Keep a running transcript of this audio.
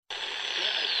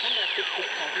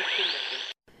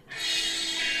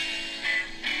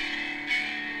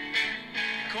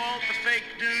Called the fake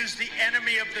news the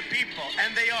enemy of the people,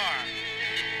 and they are.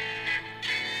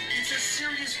 It's a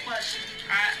serious question.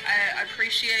 I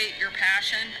appreciate your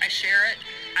passion. I share it.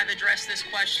 I've addressed this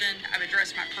question. I've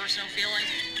addressed my personal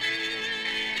feelings.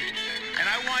 And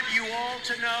I want you all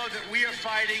to know that we are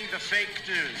fighting the fake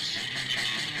news.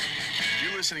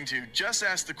 You're listening to Just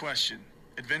Ask the Question,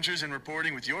 Adventures in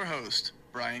Reporting with your host,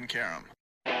 Brian Karam.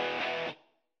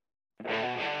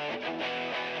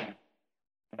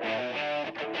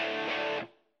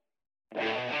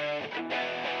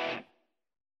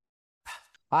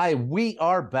 Hi, we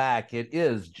are back. It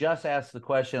is Just Ask the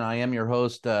Question. I am your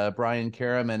host, Brian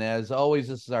Karam, and as always,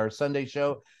 this is our Sunday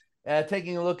show,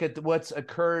 taking a look at what's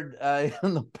occurred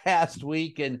in the past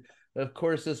week, and of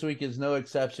course, this week is no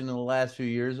exception. In the last few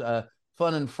years,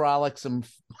 fun and frolicsome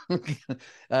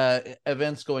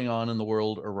events going on in the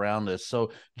world around us.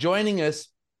 So, joining us,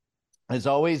 as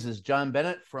always, is John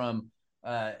Bennett, from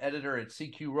editor at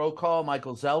CQ Roll Call,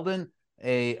 Michael Zeldin,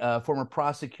 a former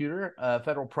prosecutor,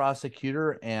 federal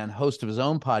prosecutor, and host of his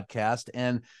own podcast,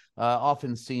 and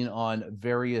often seen on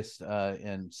various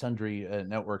and sundry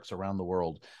networks around the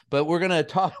world. But we're going to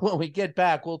talk when we get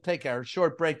back. We'll take our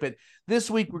short break. But this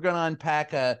week, we're going to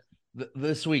unpack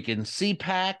this week in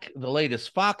CPAC, the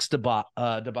latest Fox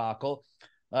debacle.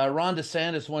 Ron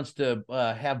DeSantis wants to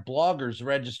have bloggers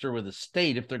register with the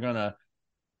state if they're going to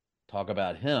talk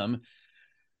about him.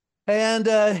 And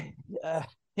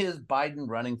is Biden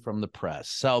running from the press?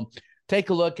 So take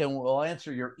a look, and we'll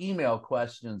answer your email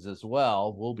questions as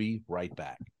well. We'll be right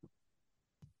back.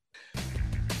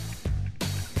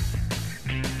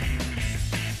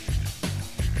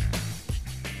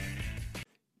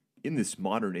 In this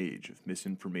modern age of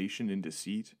misinformation and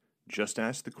deceit, Just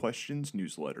Ask the Questions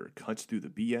newsletter cuts through the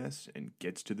BS and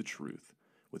gets to the truth.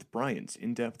 With Brian's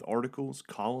in-depth articles,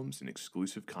 columns, and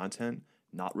exclusive content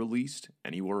not released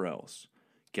anywhere else.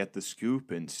 Get the scoop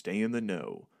and stay in the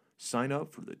know. Sign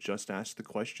up for the Just Ask the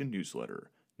Question newsletter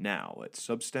now at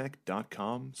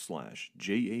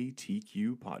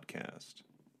substack.com/JATQ podcast.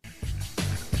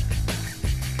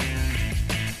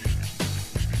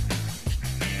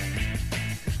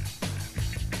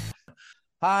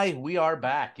 Hi, we are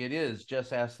back. It is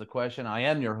Just Ask the Question. I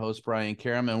am your host, Brian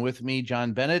Karam, and with me,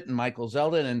 John Bennett and Michael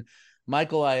Zeldin. And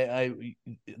Michael, I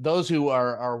those who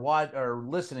are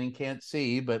listening can't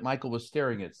see, but Michael was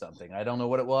staring at something. I don't know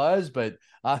what it was, but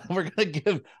we're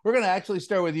gonna actually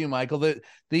start with you, Michael.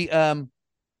 The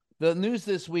news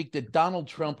this week that Donald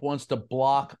Trump wants to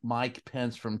block Mike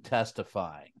Pence from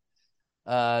testifying.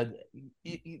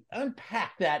 You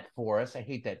unpack that for us. I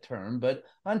hate that term, but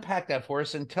unpack that for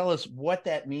us and tell us what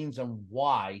that means and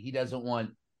why he doesn't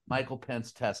want Michael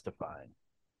Pence testifying.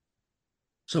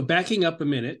 So backing up a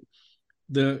minute,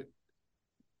 the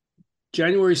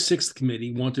January 6th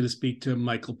committee wanted to speak to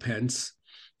Michael Pence,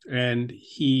 and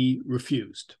he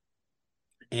refused.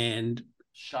 And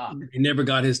they never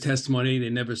got his testimony. They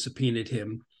never subpoenaed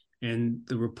him. And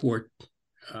the report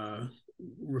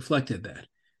reflected that.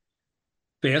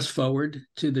 Fast forward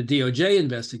to the DOJ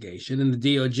investigation, and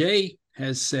the DOJ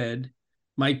has said,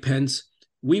 Mike Pence,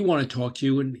 we want to talk to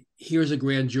you, and here's a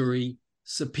grand jury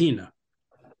subpoena.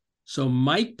 So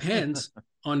Mike Pence,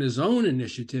 on his own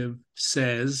initiative,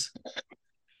 says,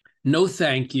 no,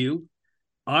 thank you.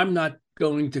 I'm not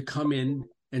going to come in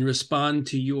and respond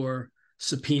to your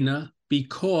subpoena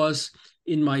because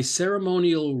in my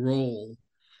ceremonial role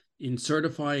in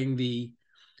certifying the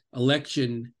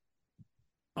election,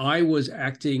 I was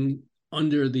acting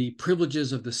under the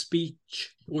privileges of the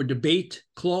speech or debate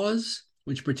clause,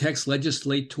 which protects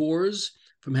legislators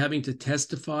from having to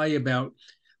testify about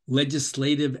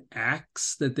legislative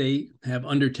acts that they have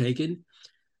undertaken.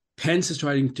 Pence is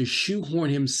trying to shoehorn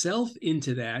himself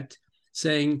into that,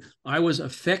 saying, I was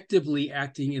effectively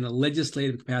acting in a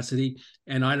legislative capacity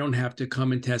and I don't have to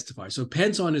come and testify. So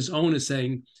Pence on his own is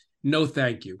saying, no,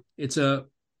 thank you. It's a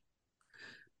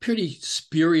pretty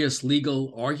spurious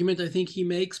legal argument, I think he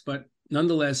makes, but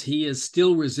nonetheless, he is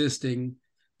still resisting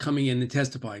coming in and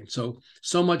testifying. So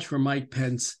much for Mike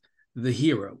Pence, the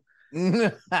hero.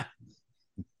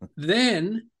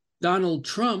 Then Donald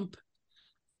Trump,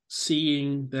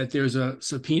 seeing that there's a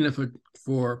subpoena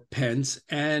for Pence,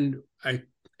 and I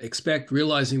expect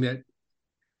realizing that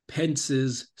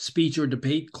Pence's speech or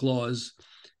debate clause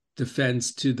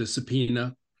defense to the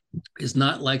subpoena is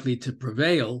not likely to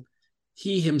prevail,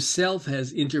 he himself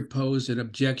has interposed an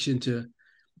objection to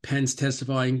Pence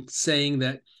testifying, saying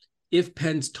that if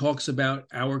Pence talks about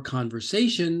our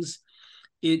conversations,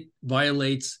 it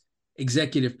violates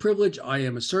executive privilege. I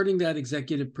am asserting that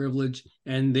executive privilege,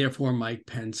 and therefore Mike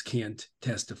Pence can't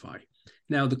testify.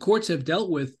 Now, the courts have dealt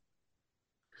with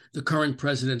the current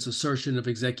president's assertion of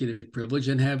executive privilege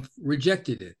and have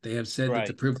rejected it. They have said that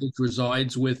the privilege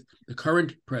resides with the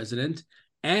current president.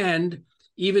 And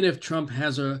even if Trump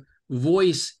has a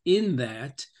voice in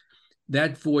that,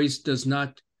 that voice does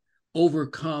not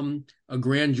overcome a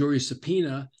grand jury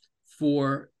subpoena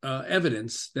for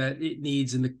evidence that it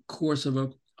needs in the course of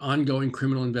an ongoing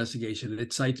criminal investigation.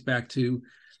 It cites back to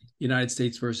United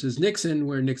States versus Nixon,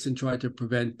 where Nixon tried to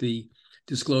prevent the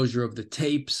disclosure of the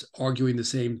tapes, arguing the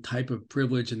same type of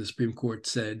privilege, and the Supreme Court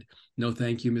said, "No,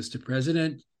 thank you, Mr.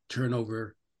 President. Turn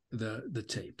over the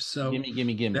tapes." So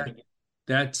gimme.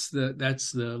 That's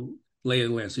the lay of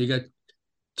the land. So you got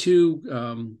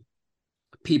two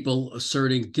people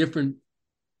asserting different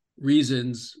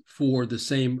reasons for the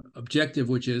same objective,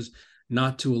 which is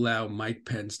not to allow Mike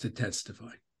Pence to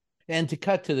testify. And to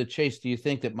cut to the chase, do you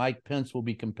think that Mike Pence will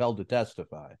be compelled to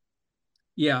testify?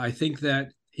 Yeah, I think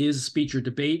that his speech or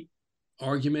debate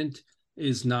argument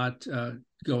is not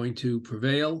going to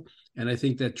prevail. And I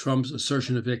think that Trump's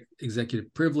assertion of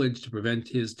executive privilege to prevent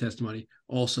his testimony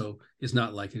also is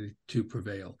not likely to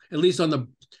prevail, at least on the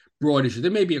broad issue.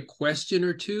 There may be a question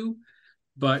or two,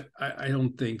 but I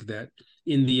don't think that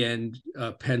in the end,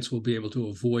 Pence will be able to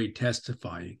avoid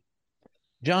testifying.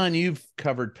 John, you've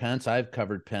covered Pence. I've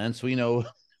covered Pence. We know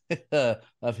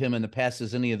of him in the past.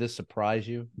 Does any of this surprise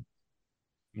you?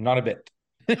 Not a bit.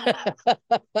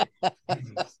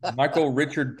 Michael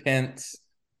Richard Pence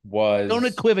was... Don't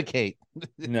equivocate.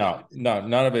 No,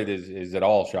 none of it is at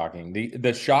all shocking.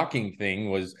 The shocking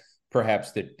thing was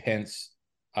perhaps that Pence,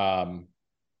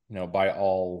 by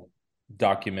all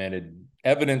documented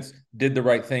evidence, did the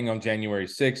right thing on January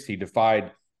 6th. He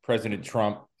defied President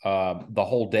Trump the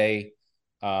whole day.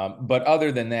 But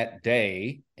other than that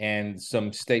day and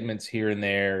some statements here and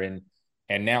there,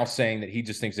 and now saying that he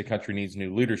just thinks the country needs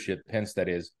new leadership, Pence, that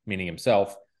is, meaning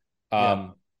himself,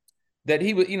 that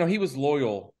he was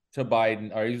loyal to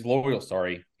Biden, or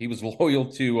he was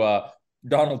loyal to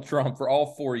Donald Trump for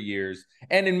all 4 years,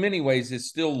 and in many ways is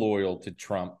still loyal to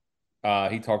Trump.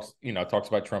 He talks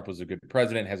about Trump was a good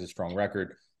president, has a strong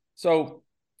record. So,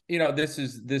 this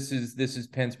is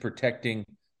Pence protecting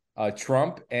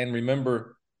Trump. And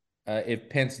remember, if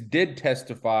Pence did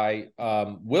testify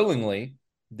willingly,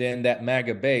 then that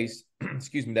MAGA base,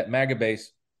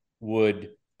 would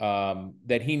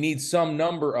that he needs some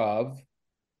number of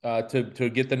to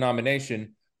get the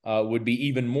nomination would be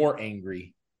even more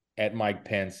angry at Mike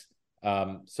Pence.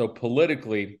 So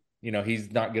politically,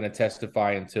 he's not going to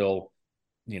testify until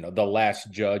the last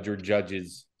judge or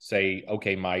judges say,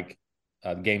 "Okay, Mike,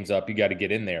 the game's up. You got to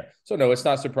get in there." So no, it's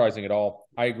not surprising at all.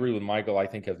 I agree with Michael. I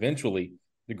think eventually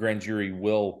the grand jury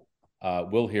will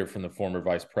hear from the former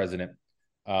vice president.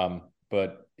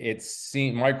 But it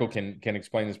seems Michael can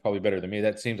explain this probably better than me.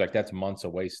 That seems like that's months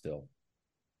away still.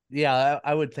 Yeah,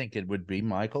 I would think it would be,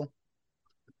 Michael.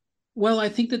 Well, I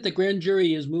think that the grand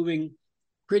jury is moving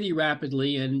pretty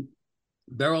rapidly, and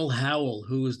Beryl Howell,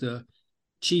 who is the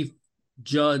chief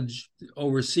judge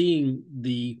overseeing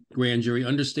the grand jury,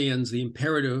 understands the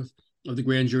imperative of the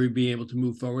grand jury being able to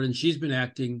move forward, and she's been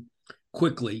acting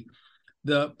quickly.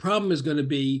 The problem is going to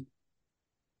be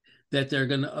that they're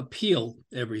going to appeal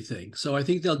everything. So I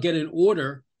think they'll get an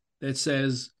order that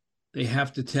says they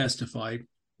have to testify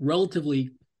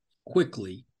relatively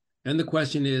quickly. And the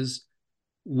question is,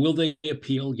 will they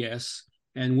appeal? Yes.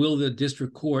 And will the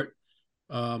district court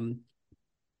or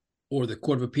the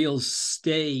Court of Appeals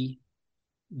stay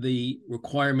the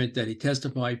requirement that he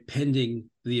testify pending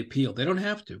the appeal? They don't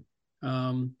have to.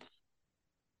 And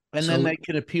then they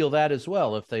can appeal that as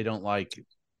well if they don't like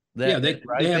that. Yeah, they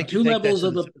have two levels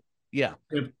of they have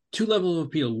two levels of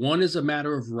appeal. One is a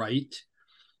matter of right.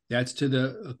 That's to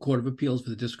the Court of Appeals for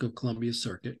the District of Columbia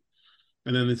Circuit.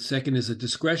 And then the second is a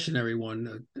discretionary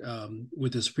one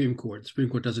with the Supreme Court. The Supreme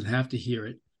Court doesn't have to hear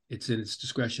it. It's in its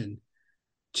discretion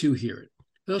to hear it.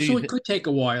 So it could take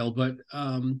a while, but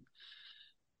I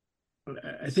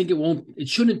think it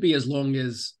shouldn't be as long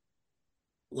as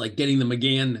like getting the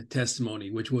McGahn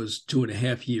testimony, which was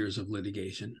 2.5 years of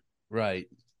litigation. Right.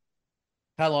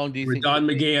 How long do you think? Don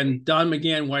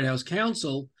McGahn, White House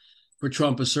counsel for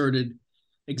Trump, asserted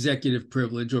executive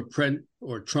privilege,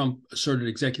 or Trump asserted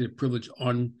executive privilege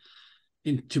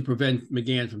to prevent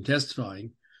McGahn from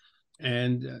testifying.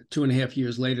 And 2.5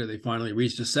 years later, they finally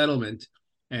reached a settlement,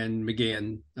 and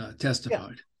McGahn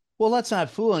testified. Yeah. Well, let's not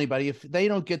fool anybody. If they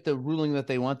don't get the ruling that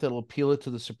they want, they'll appeal it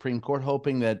to the Supreme Court,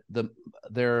 hoping that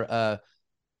their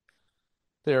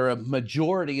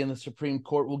majority in the Supreme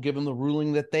Court will give them the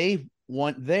ruling that they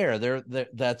want there.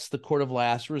 That's the court of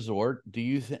last resort.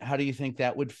 How do you think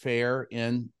that would fare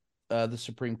in the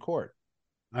Supreme Court?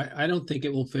 I don't think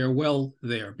it will fare well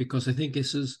there, because I think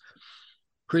this is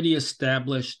pretty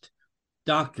established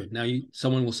doctrine. Now,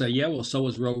 someone will say, yeah, well, so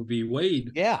was Roe v.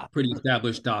 Wade. Yeah. Pretty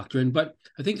established doctrine. But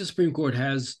I think the Supreme Court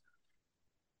has,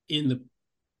 in the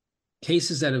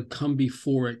cases that have come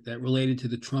before it that related to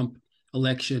the Trump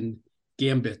election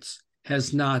gambits,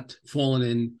 has not fallen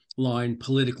in line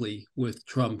politically with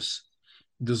Trump's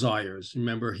desires.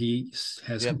 Remember, he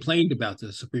has complained about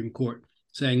the Supreme Court,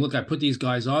 saying, look, I put these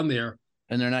guys on there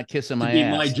and they're not kissing my be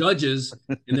ass. my judges,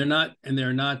 and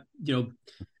they're not,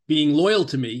 being loyal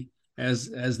to me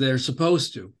as they're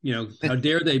supposed to. How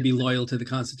dare they be loyal to the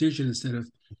Constitution instead of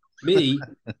me?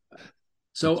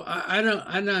 So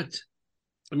I'm not.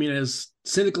 I mean, as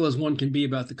cynical as one can be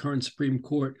about the current Supreme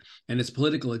Court and its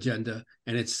political agenda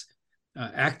and its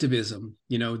activism,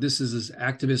 this is as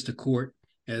activist a court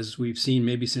as we've seen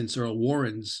maybe since Earl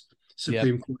Warren's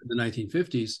Supreme Court in the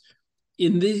 1950s.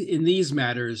 In these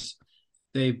matters,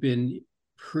 they've been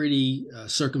pretty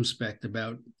circumspect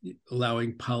about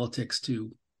allowing politics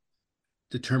to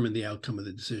determine the outcome of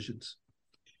the decisions.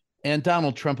 And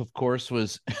Donald Trump, of course,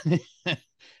 was,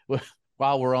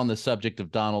 while we're on the subject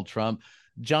of Donald Trump,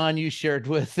 John, you shared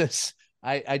with us,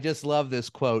 I just love this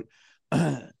quote,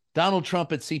 Donald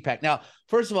Trump at CPAC. Now,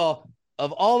 first of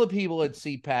all the people at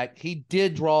CPAC, he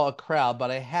did draw a crowd,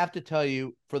 but I have to tell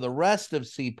you, for the rest of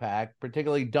CPAC,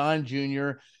 particularly Don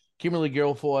Jr., Kimberly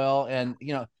Guilfoyle, and,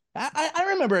 I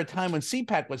remember a time when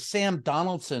CPAC was Sam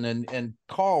Donaldson and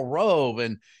Karl Rove,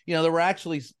 and, there were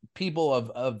actually people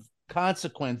of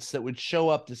consequence that would show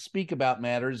up to speak about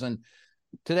matters. And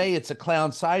today it's a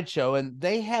clown sideshow, and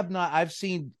they have not, I've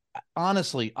seen,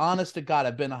 honest to God,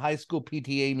 I've been to high school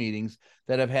PTA meetings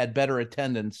that have had better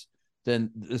attendance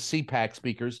than the CPAC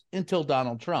speakers until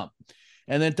Donald Trump.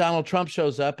 And then Donald Trump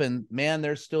shows up, and man,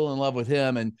 they're still in love with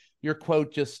him. And your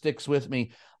quote just sticks with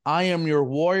me. I am your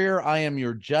warrior. I am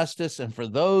your justice. And for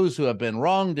those who have been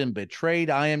wronged and betrayed,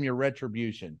 I am your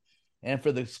retribution. And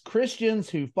for the Christians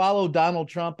who follow Donald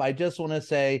Trump, I just want to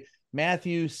say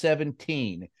Matthew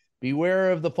 17,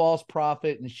 beware of the false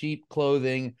prophet in sheep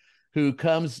clothing who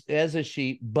comes as a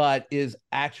sheep, but is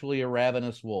actually a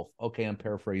ravenous wolf. Okay, I'm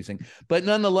paraphrasing. But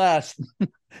nonetheless,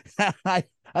 I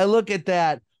look at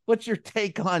that. What's your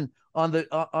take on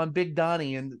Big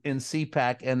Donnie in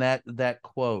CPAC and that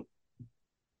quote?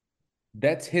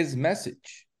 That's his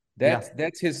message.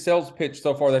 That's his sales pitch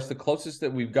so far. That's the closest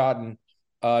that we've gotten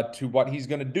to what he's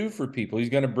going to do for people. He's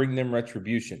going to bring them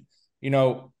retribution.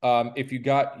 If you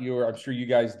got I'm sure you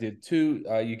guys did too,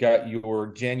 you got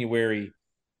your January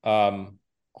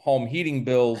home heating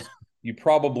bills, you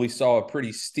probably saw a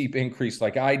pretty steep increase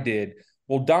like I did.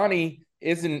 Well,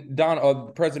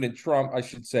 President Trump, I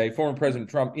should say, former President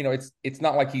Trump, it's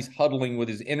not like he's huddling with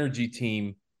his energy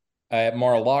team at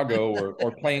Mar-a-Lago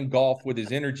or playing golf with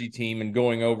his energy team and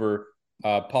going over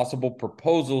possible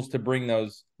proposals to bring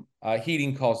those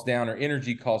heating costs down or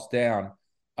energy costs down.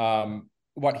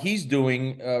 What he's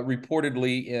doing,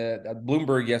 reportedly,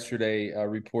 Bloomberg yesterday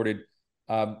reported,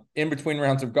 in between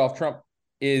rounds of golf, Trump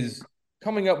is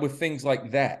coming up with things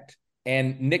like that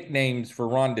and nicknames for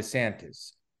Ron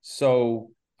DeSantis.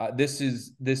 So this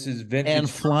is vintage. And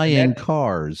flying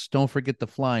cars. Don't forget the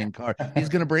flying car. He's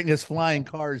going to bring us flying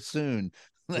cars soon.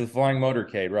 The flying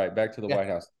motorcade, right? Back to the White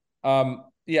House.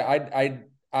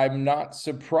 I'm not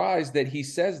surprised that he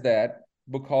says that,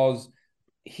 because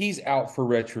he's out for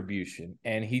retribution,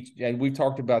 and we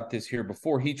talked about this here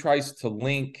before. He tries to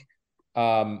link,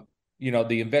 the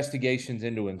investigations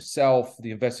into himself,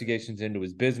 the investigations into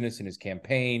his business and his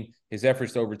campaign, his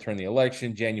efforts to overturn the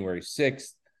election, January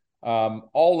 6th,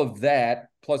 all of that,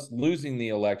 plus losing the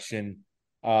election.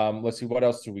 Let's see, what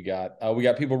else do we got? We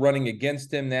got people running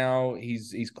against him now.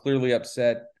 He's clearly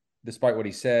upset, despite what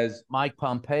he says. Mike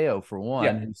Pompeo, for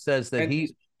one, who says that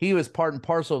he was part and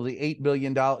parcel of the $8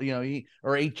 billion,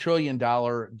 $8 trillion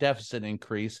deficit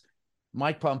increase.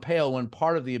 Mike Pompeo, when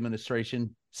part of the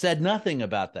administration, said nothing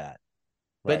about that.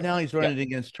 But now he's running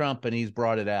against Trump, and he's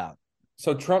brought it out.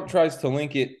 So Trump tries to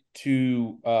link it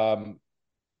to,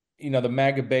 the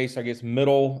MAGA base, I guess,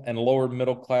 middle and lower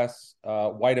middle class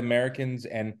white Americans,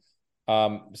 and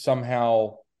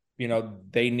somehow,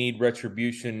 they need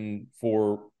retribution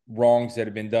for wrongs that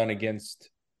have been done against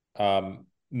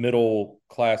middle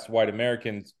class white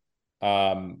Americans,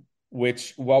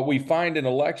 which what we find in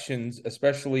elections,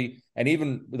 especially, and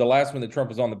even the last one that Trump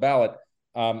was on the ballot,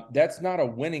 that's not a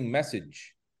winning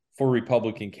message for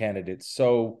Republican candidates.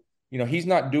 So, he's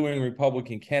not doing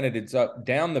Republican candidates up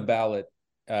down the ballot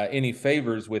any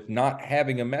favors with not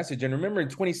having a message. And remember, in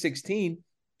 2016,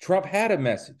 Trump had a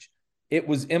message. It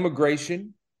was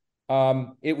immigration.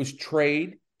 It was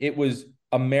trade. It was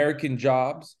American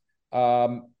jobs.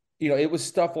 It was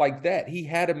stuff like that. He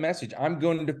had a message. I'm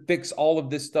going to fix all of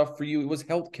this stuff for you. It was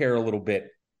healthcare a little bit.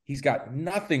 He's got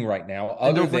nothing right now.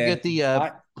 And don't forget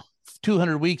the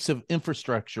 200 weeks of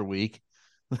infrastructure week.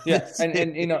 Yeah,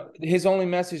 and his only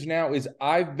message now is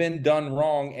I've been done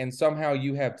wrong, and somehow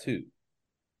you have too.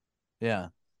 Yeah,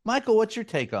 Michael, what's your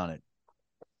take on it?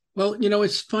 Well,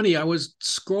 it's funny. I was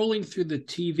scrolling through the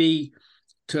TV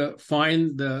to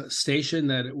find the station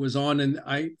that it was on, and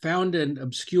I found an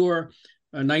obscure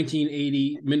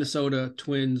 1980 Minnesota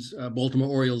Twins Baltimore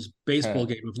Orioles baseball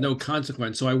game of no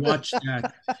consequence. So I watched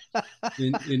that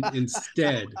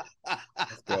instead.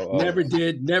 Never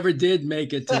did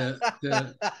make it to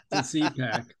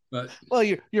CPAC, but well,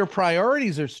 your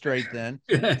priorities are straight then.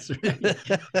 That's right.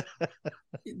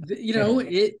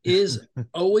 It is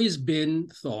always been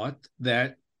thought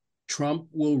that Trump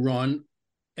will run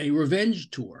a revenge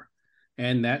tour.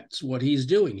 And that's what he's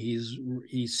doing.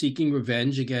 He's seeking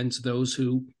revenge against those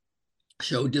who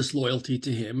show disloyalty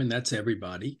to him, and that's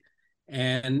everybody.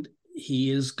 And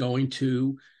he is going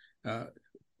to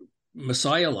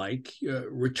Messiah-like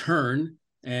return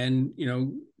and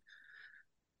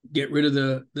get rid of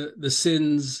the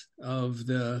sins of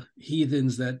the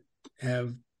heathens that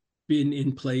have been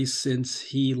in place since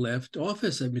he left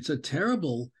office. I mean, it's a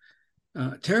terribly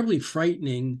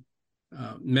frightening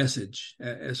message.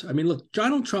 Look,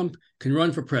 Donald Trump can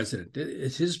run for president.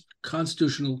 It's his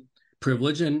constitutional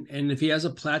privilege, and if he has a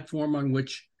platform on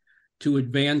which to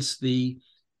advance the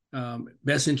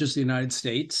best interest of the United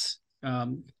States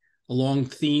along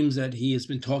themes that he has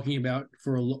been talking about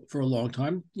for a long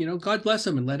time, God bless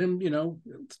him and let him,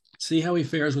 see how he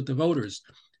fares with the voters.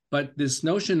 But this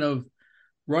notion of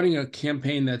running a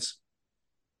campaign that's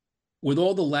with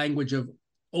all the language of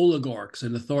oligarchs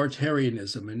and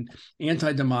authoritarianism and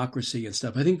anti-democracy and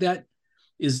stuff, I think that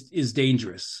is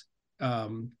dangerous.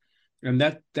 And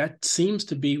that seems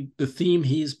to be the theme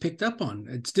he's picked up on.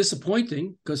 It's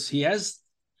disappointing because he has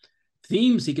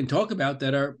themes he can talk about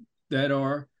that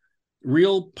are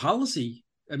real policy.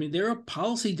 I mean, there are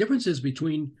policy differences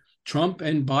between Trump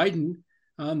and Biden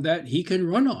that he can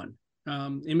run on.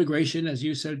 Immigration, as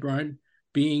you said, Brian,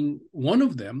 being one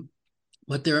of them,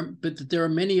 but there are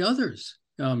many others.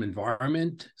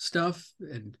 Environment stuff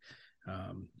and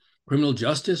criminal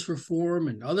justice reform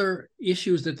and other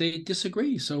issues that they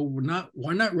disagree. So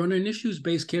why not run an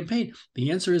issues-based campaign?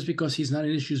 The answer is because he's not an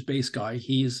issues-based guy.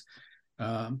 He's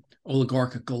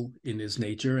oligarchical in his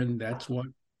nature, and that's what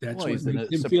makes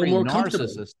him feel more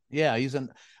comfortable. Yeah,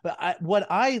 what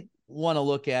I want to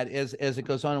look at as it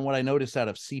goes on, and what I noticed out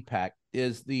of CPAC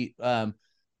is the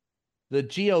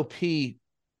GOP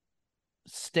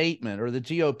statement or the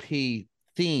GOP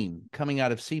theme coming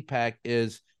out of CPAC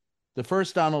is the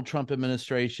first Donald Trump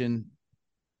administration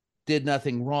did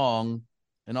nothing wrong,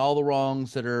 and all the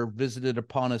wrongs that are visited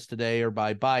upon us today are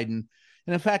by Biden.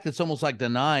 And in fact, it's almost like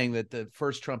denying that the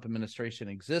first Trump administration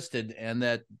existed and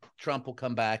that Trump will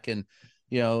come back and,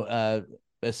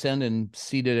 ascend and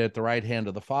seated at the right hand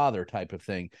of the Father type of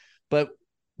thing. But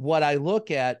what I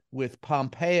look at with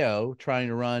Pompeo trying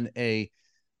to run a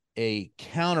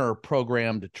counter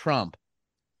program to Trump,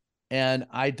 and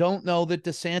I don't know that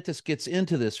DeSantis gets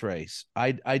into this race.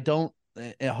 I don't.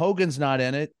 Hogan's not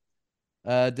in it.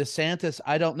 DeSantis,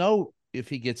 I don't know if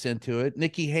he gets into it.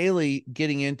 Nikki Haley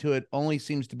getting into it only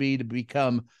seems to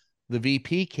become the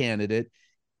VP candidate.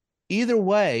 Either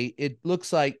way, it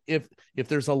looks like if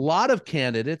there's a lot of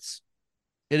candidates,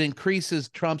 it increases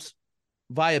Trump's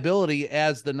viability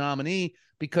as the nominee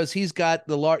because he's got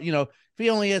the large. If he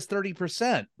only has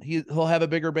 30%, he'll have a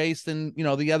bigger base than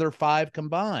the other 5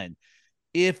 combined.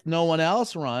 If no one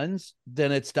else runs,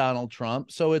 then it's Donald Trump.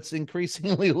 So it's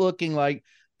increasingly looking like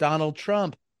Donald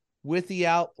Trump, with the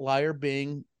outlier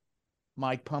being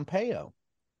Mike Pompeo.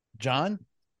 John?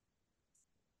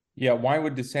 Yeah, why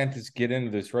would DeSantis get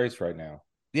into this race right now?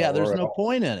 Yeah, there's no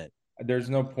point in it. There's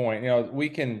no point.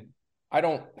 I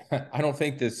don't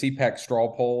think the CPAC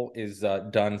straw poll is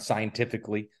done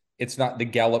scientifically. It's not the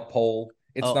Gallup poll.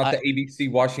 It's not the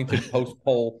ABC Washington Post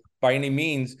poll by any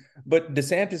means. But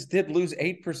DeSantis did lose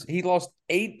 8%. He lost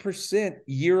 8%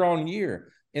 year on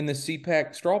year in the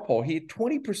CPAC straw poll. He had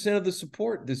 20% of the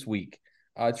support this week.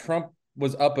 Trump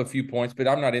was up a few points, but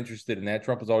I'm not interested in that.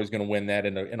 Trump is always going to win that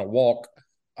in a walk.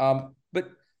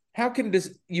 But how can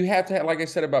you have to have, like I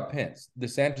said about Pence,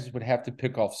 DeSantis would have to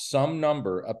pick off some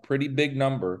number, a pretty big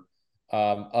number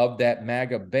of that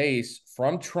MAGA base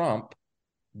from Trump,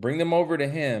 bring them over to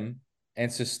him and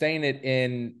sustain it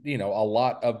in, a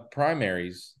lot of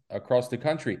primaries across the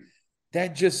country.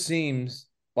 That just seems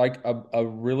like a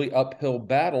really uphill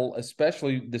battle,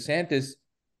 especially DeSantis,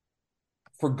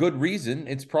 for good reason.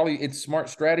 It's smart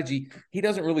strategy. He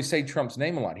doesn't really say Trump's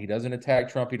name a lot. He doesn't attack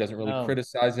Trump. He doesn't really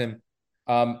criticize him.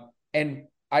 And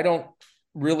I don't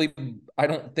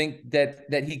think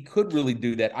that he could really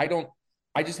do that.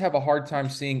 I just have a hard time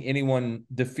seeing anyone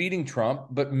defeating Trump,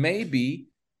 but maybe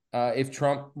if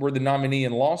Trump were the nominee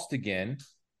and lost again,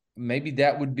 maybe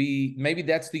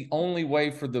that's the only way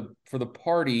for the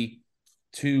party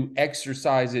to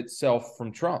exercise itself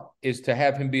from Trump, is to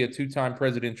have him be a two-time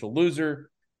presidential loser.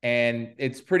 And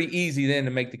it's pretty easy then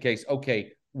to make the case,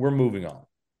 okay, we're moving on.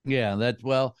 Yeah,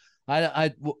 we're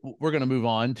going to move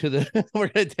on to we're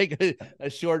going to take a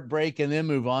short break and then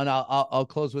move on. I'll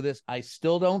close with this. I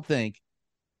still don't think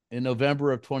in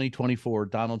November of 2024,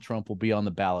 Donald Trump will be on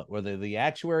the ballot, whether the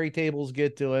actuary tables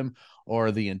get to him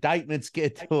or the indictments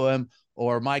get to him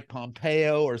or Mike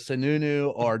Pompeo or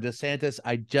Sununu or DeSantis.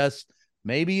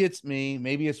 Maybe it's me,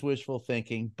 maybe it's wishful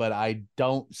thinking, but I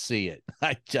don't see it.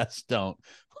 I just don't.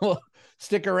 Well,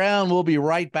 stick around. We'll be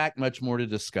right back. Much more to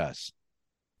discuss.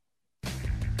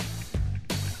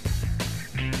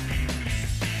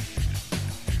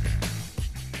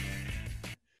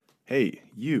 Hey,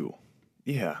 you.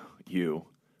 Yeah, you.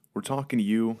 We're talking to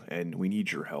you, and we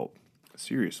need your help.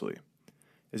 Seriously.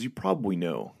 As you probably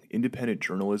know, independent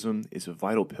journalism is a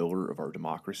vital pillar of our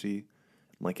democracy.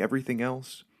 Like everything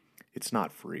else, it's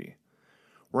not free.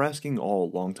 We're asking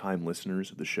all longtime listeners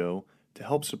of the show to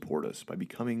help support us by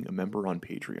becoming a member on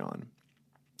Patreon.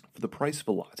 For the price of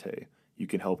a latte, you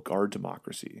can help guard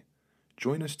democracy.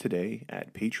 Join us today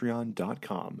at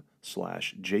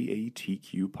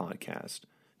patreon.com/JATQ podcast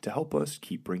to help us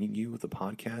keep bringing you the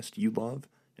podcast you love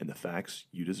and the facts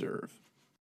you deserve.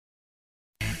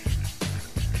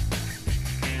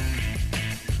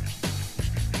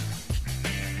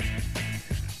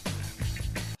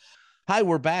 Hi,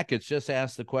 we're back. It's Just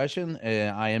Ask the Question.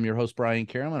 I am your host, Brian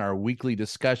Carolan, our weekly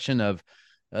discussion of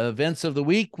events of the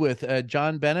week with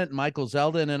John Bennett and Michael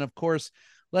Zeldin. And of course,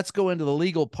 let's go into the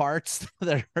legal parts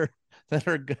that are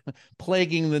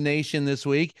plaguing the nation this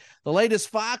week. The latest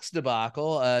Fox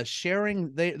debacle,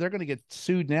 sharing, they're going to get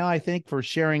sued now, I think, for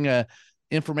sharing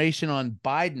information on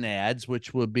Biden ads,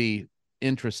 which would be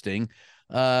interesting.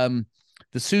 The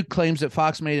suit claims that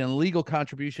Fox made an illegal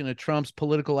contribution to Trump's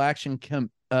political action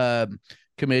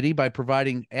committee by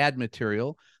providing ad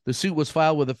material. The suit was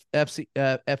filed with the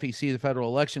FEC, the Federal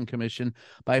Election Commission,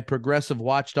 by progressive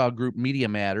watchdog group Media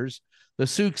Matters. The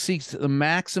suit seeks the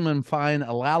maximum fine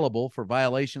allowable for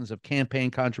violations of campaign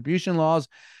contribution laws,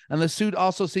 and the suit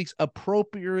also seeks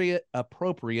appropriate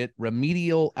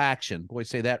remedial action. Boy,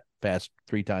 say that fast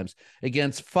 3 times,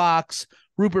 against Fox,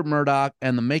 Rupert Murdoch,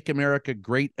 and the Make America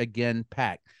Great Again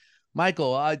PAC.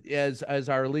 Michael, as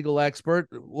our legal expert,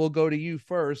 we'll go to you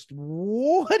first.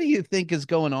 What do you think is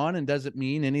going on, and does it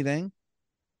mean anything?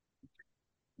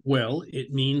 Well,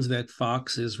 it means that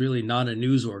Fox is really not a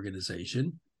news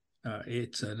organization.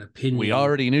 It's an opinion. We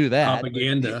already knew that.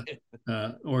 Propaganda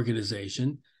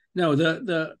organization. No,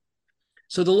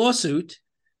 so the lawsuit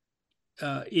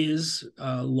is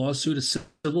a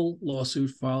civil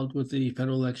lawsuit filed with the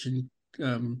Federal Election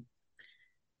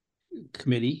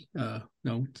Committee.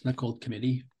 No, it's not called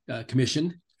committee.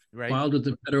 Commission. Right. Filed with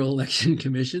the Federal Election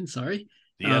Commission. Sorry,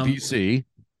 the FEC,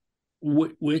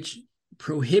 which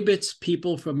prohibits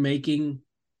people from making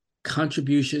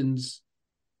contributions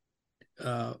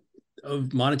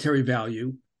of monetary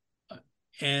value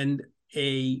and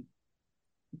a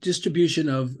distribution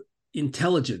of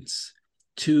intelligence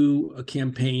to a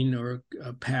campaign or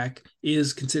a PAC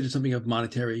is considered something of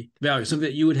monetary value, something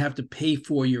that you would have to pay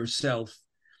for yourself.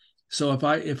 So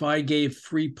if I gave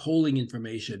free polling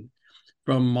information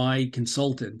from my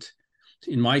consultant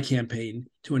in my campaign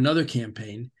to another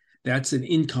campaign, that's an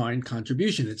in-kind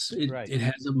contribution. It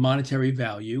has a monetary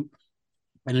value,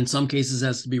 and in some cases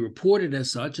has to be reported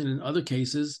as such, and in other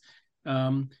cases,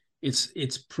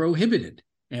 it's prohibited.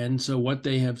 And so what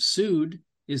they have sued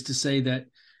is to say that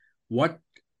what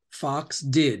Fox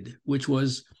did, which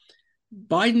was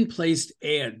Biden placed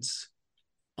ads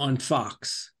on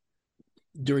Fox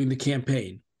during the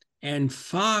campaign, and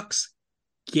Fox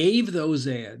gave those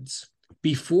ads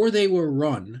before they were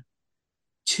run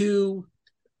to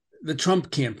the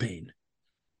Trump campaign.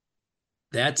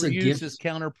 That's a gift as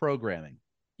counter programming.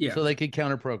 Yeah. So they could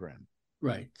counter program.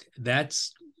 Right.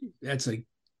 That's a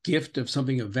gift of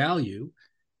something of value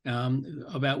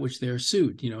about which they're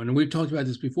sued. And we've talked about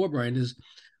this before, Brian, is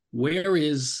where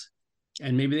is,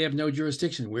 and maybe they have no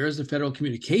jurisdiction, where is the Federal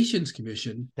Communications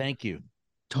Commission? Thank you.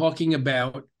 Talking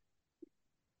about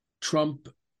Trump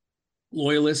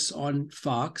loyalists on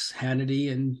Fox,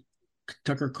 Hannity and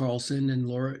Tucker Carlson and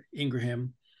Laura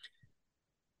Ingraham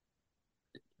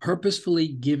purposefully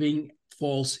giving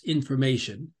false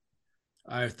information.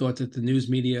 I thought that the news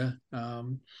media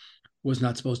was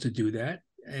not supposed to do that.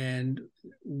 And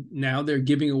now they're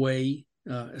giving away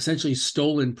essentially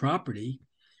stolen property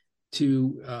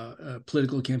to a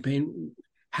political campaign.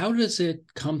 How does it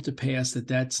come to pass that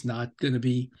that's not going to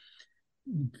be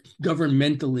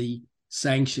governmentally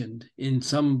sanctioned in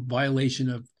some violation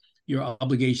of your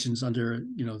obligations under,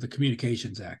 the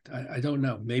Communications Act? I don't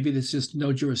know. Maybe there's just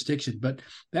no jurisdiction, but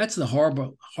that's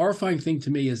the horrifying thing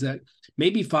to me, is that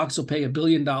maybe Fox will pay $1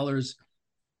 billion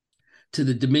to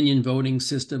the Dominion Voting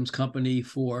Systems Company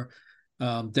for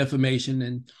defamation,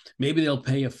 and maybe they'll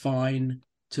pay a fine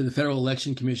to the Federal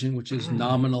Election Commission, which is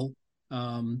nominal.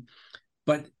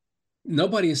 But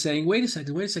nobody is saying, wait a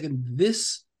second,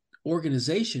 this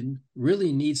organization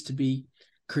really needs to be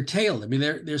curtailed. I mean,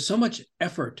 there's so much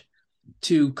effort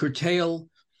to curtail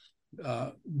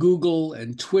Google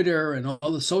and Twitter and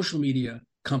all the social media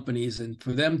companies, and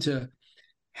for them to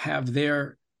have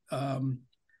their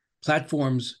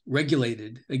platforms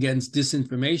regulated against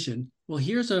disinformation. Well,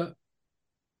 here's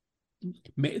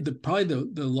probably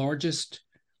the largest,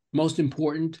 most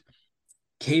important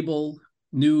cable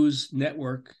news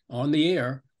network on the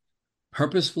air,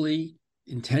 purposefully,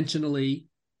 intentionally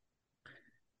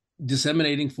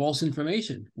disseminating false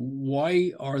information.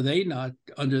 Why are they not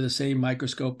under the same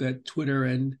microscope that Twitter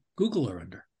and Google are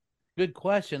under? Good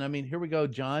question. I mean, here we go,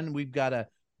 John. We've got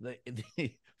the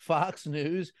Fox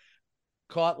News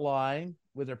caught lying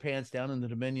with their pants down in the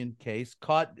Dominion case,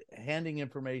 caught handing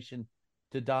information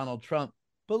to Donald Trump.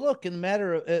 But look, in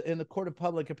the court of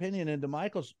public opinion, and to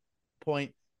Michael's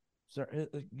point,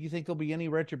 you think there'll be any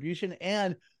retribution?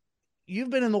 And you've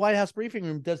been in the White House briefing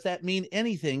room. Does that mean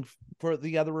anything for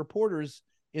the other reporters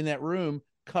in that room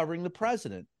covering the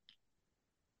president?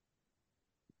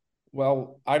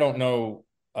 Well, I don't know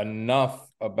enough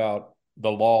about the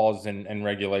laws and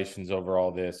regulations over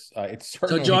all this. It's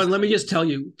certainly... So, John, let me just tell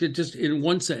you, just in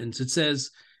one sentence, it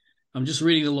says, I'm just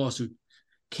reading the lawsuit.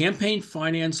 Campaign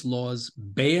finance laws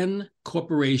ban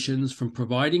corporations from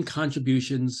providing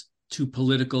contributions to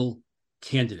political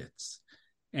candidates.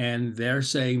 And they're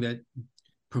saying that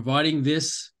providing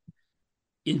this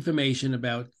information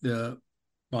about the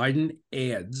Biden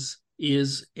ads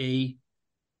is a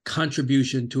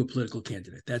contribution to a political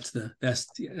candidate. I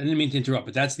didn't mean to interrupt,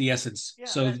 but that's the essence. Yeah,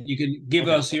 so you can give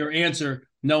us your answer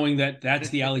knowing that that's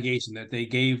the allegation that they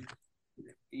gave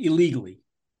illegally.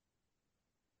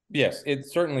 Yes, it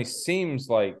certainly seems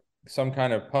like some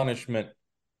kind of punishment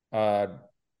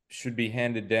should be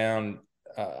handed down.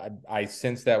 I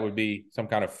sense that would be some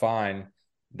kind of fine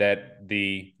that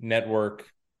the network,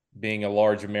 being a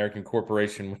large American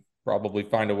corporation, would probably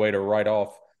find a way to write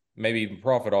off, maybe even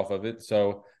profit off of it.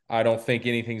 So I don't think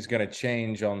anything's going to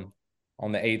change on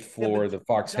the 8th floor of the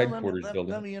Fox headquarters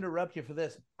building. Let me interrupt you for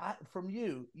this. From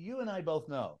you and I both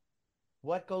know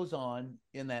what goes on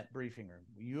in that briefing room.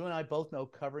 You and I both know,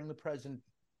 covering the president,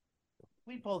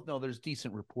 we both know there's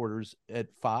decent reporters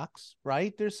at Fox,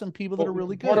 right? There's some people that are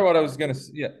really good. Part of what I was going to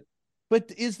say, yeah. But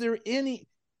do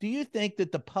you think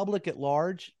that the public at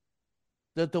large,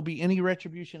 that there'll be any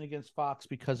retribution against Fox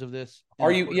because of this?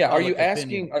 Are you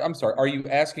asking, I'm sorry, are you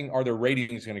asking, are the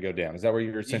ratings going to go down? Is that what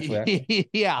you're essentially asking?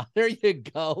 Yeah, there you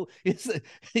go.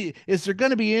 Is there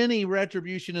going to be any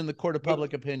retribution in the court of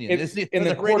public opinion? In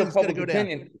the court of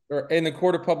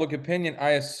public opinion,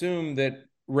 I assume that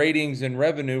ratings and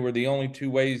revenue are the only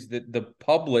two ways that the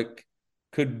public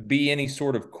could be any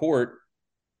sort of court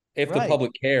if the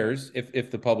public cares,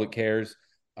 if the public cares.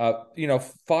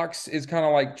 Fox is kind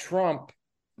of like Trump,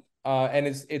 and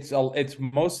it's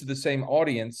most of the same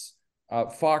audience.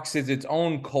 Fox is its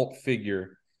own cult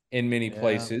figure in many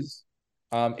places.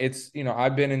 I've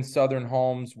been in Southern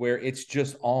homes where it's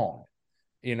just on,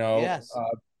 Yes.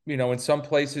 In some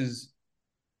places,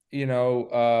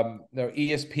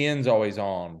 ESPN's always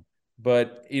on,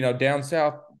 but down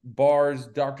south, bars,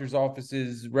 doctors'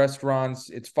 offices, restaurants,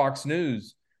 it's Fox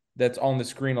News that's on the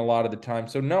screen a lot of the time.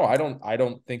 So no, I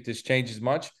don't think this changes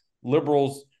much.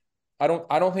 Liberals, I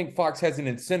don't think Fox has an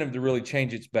incentive to really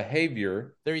change its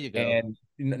behavior. There you go. And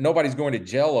nobody's going to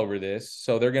jail over this,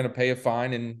 so they're going to pay a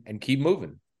fine and keep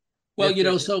moving.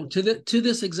 Well, so to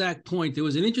this exact point, there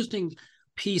was an interesting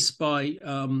piece by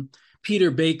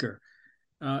Peter Baker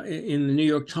in the New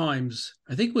York Times,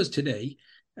 I think it was today,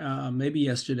 maybe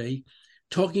yesterday,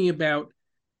 talking about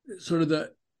sort of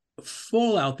the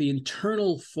fallout, the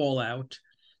internal fallout,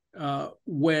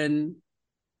 when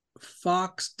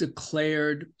Fox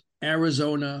declared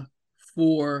Arizona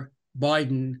for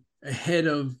Biden ahead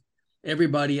of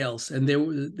everybody else. And there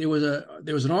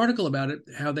was an article about it,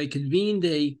 how they convened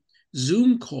a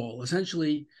Zoom call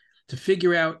essentially to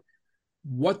figure out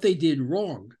what they did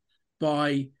wrong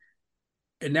by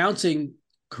announcing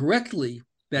correctly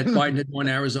that Biden had won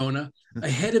Arizona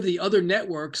ahead of the other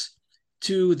networks,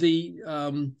 to the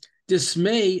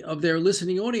dismay of their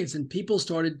listening audience. And people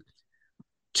started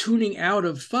tuning out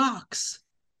of Fox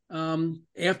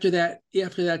after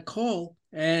that call,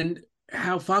 and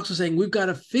how Fox was saying, we've got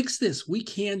to fix this. We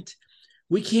can't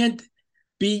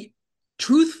be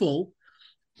truthful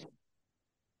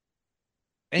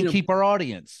and keep our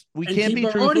audience. We can't be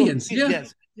our truthful. Audience. Yeah.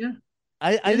 Yes. Yeah.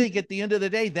 I think at the end of the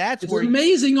day, it's where an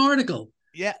amazing article.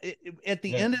 Yeah. At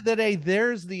the end of the day,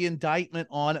 there's the indictment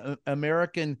on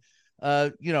American,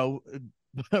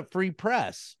 free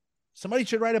press. Somebody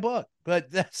should write a book, but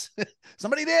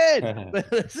somebody did.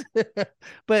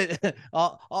 but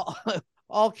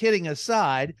all kidding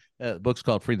aside, the book's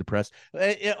called Free the Press.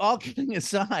 All kidding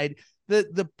aside,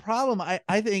 the problem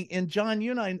I think, and John,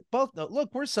 you and I both know, look,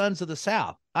 we're sons of the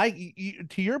South.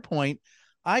 To your point,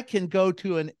 I can go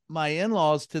to my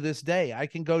in-laws to this day. I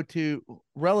can go to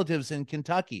relatives in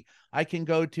Kentucky. I can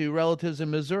go to relatives in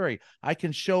Missouri. I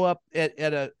can show up at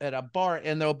a bar,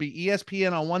 and there'll be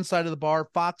ESPN on one side of the bar,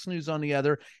 Fox News on the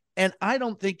other. And I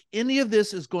don't think any of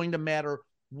this is going to matter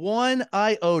one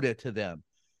iota to them.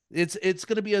 It's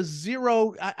going to be a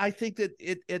zero. I think that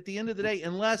at the end of the day,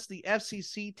 unless the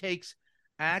FCC takes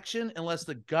action, unless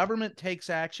the government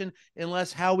takes action,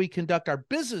 unless how we conduct our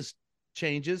business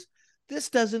changes, this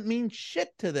doesn't mean shit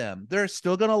to them. They're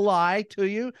still going to lie to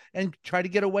you and try to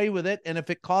get away with it. And if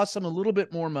it costs them a little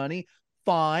bit more money,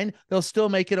 fine. They'll still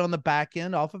make it on the back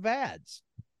end off of ads.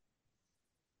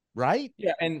 Right?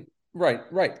 Yeah. And right.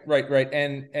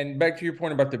 And back to your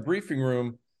point about the briefing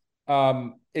room.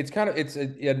 It's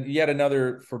yet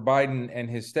another for Biden and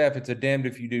his staff. It's a damned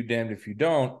if you do, damned if you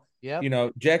don't. Yeah.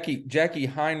 Jackie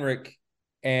Heinrich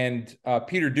and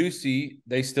Peter Ducey,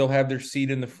 they still have their seat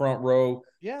in the front row.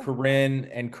 Yeah. Corinne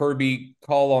and Kirby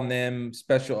call on them.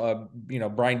 Special,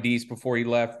 Brian Deese, before he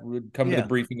left, would come to the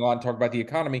briefing a lot and talk about the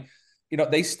economy.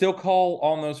 They still call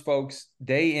on those folks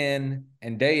day in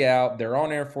and day out. They're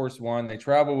on Air Force One. They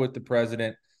travel with the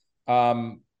president.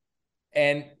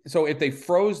 And so if they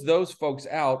froze those folks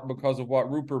out because of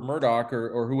what Rupert Murdoch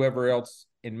or whoever else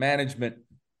in management,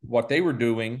 what they were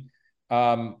doing,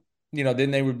 then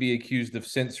they would be accused of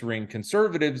censoring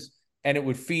conservatives, and it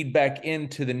would feed back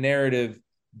into the narrative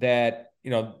that,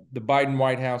 the Biden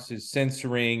White House is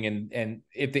censoring. And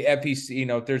if the FEC,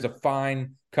 if there's a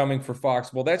fine coming for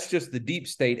Fox, well, that's just the deep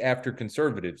state after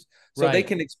conservatives. So They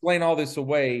can explain all this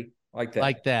away like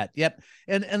that. Yep.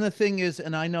 And the thing is,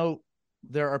 and I know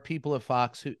there are people at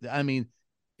Fox who,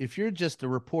 if you're just a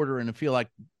reporter and feel like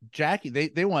Jackie,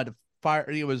 they wanted to fire.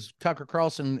 It was Tucker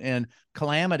Carlson and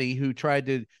Calamity who tried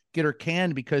to get her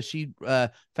canned because she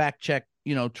fact checked,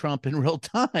 Trump in real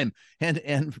time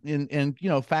and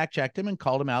fact checked him and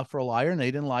called him out for a liar, and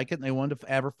they didn't like it and they wanted to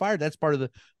have her fired. That's part of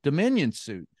the Dominion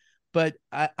suit. But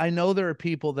I know there are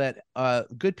people that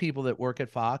good people that work at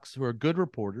Fox who are good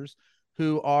reporters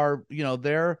who are,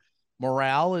 their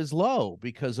morale is low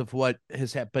because of what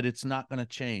has happened, but it's not going to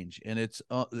change. And it's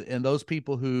and those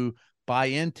people who buy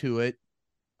into it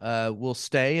will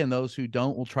stay, and those who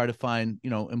don't will try to find,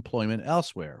 employment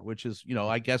elsewhere, which is,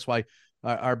 I guess why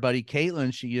our buddy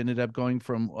Caitlin, she ended up going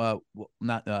from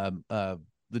the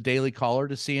Daily Caller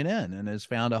to CNN and has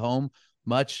found a home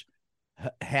much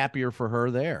happier for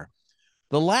her there.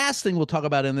 The last thing we'll talk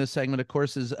about in this segment, of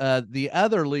course, is the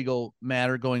other legal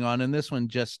matter going on. And this one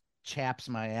just chaps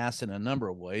my ass in a number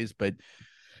of ways, but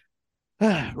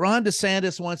Ron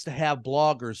DeSantis wants to have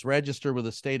bloggers register with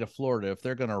the state of Florida if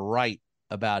they're going to write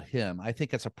about him. I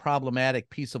think it's a problematic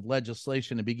piece of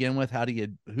legislation to begin with.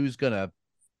 Who's going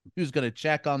to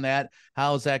check on that?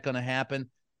 How is that going to happen?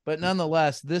 But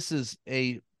nonetheless, this is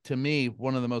to me,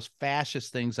 one of the most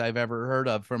fascist things I've ever heard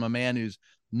of from a man who's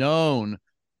known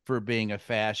for being a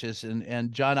fascist.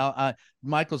 And John,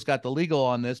 Michael's got the legal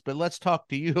on this, but let's talk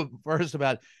to you first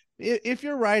about if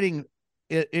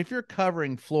you're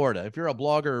covering Florida, if you're a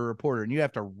blogger or a reporter and you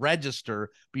have to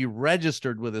be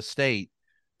registered with a state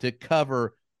to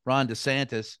cover Ron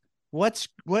DeSantis, what's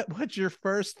your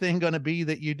first thing going to be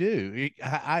that you do?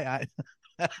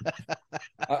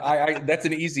 That's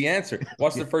an easy answer.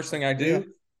 What's the first thing I do? Yeah.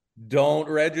 Don't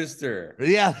register.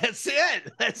 Yeah, that's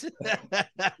it. That's it.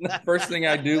 The first thing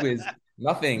I do is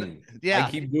nothing. Yeah. I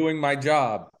keep doing my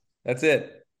job. That's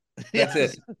it. That's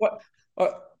it. What?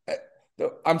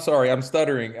 I'm sorry. I'm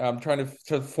stuttering. I'm trying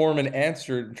to form an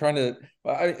answer.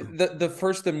 The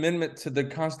First Amendment to the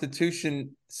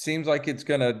Constitution seems like it's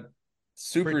going to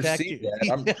supersede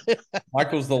that.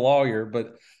 Michael's the lawyer,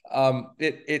 but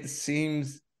it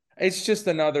seems it's just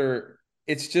another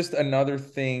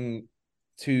thing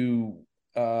to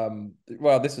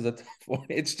well, this is a tough one.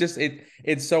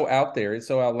 It's so out there, it's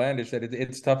so outlandish that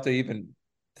it's tough to even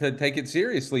to take it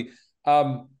seriously.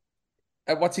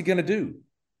 What's he gonna do?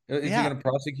 Is he going to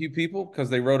prosecute people because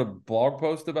they wrote a blog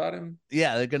post about him?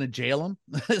 Yeah, they're going to jail him.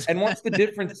 And what's the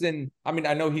difference in? I mean,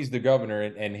 I know he's the governor,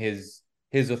 and his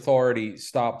authority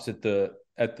stops at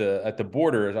the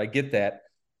border. I get that.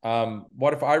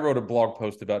 What if I wrote a blog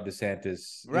post about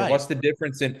DeSantis? Right. What's the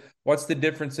difference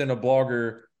in a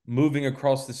blogger moving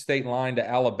across the state line to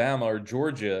Alabama or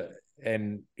Georgia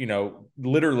and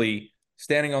literally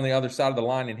standing on the other side of the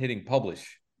line and hitting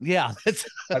publish? Yeah.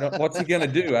 What's he going to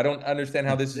do? I don't understand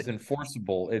how this is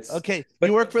enforceable. It's okay.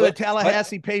 You work for the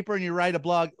Tallahassee paper and you write a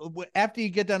blog. After you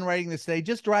get done writing this today,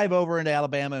 just drive over into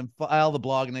Alabama and file the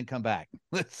blog and then come back.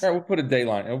 All right, we'll put a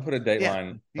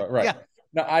dateline. Yeah. Right. Yeah.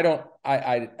 No, I don't,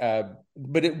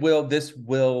 but this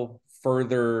will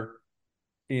further,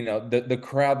 the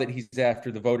crowd that he's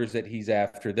after, the voters that he's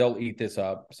after, they'll eat this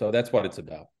up. So that's what it's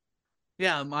about.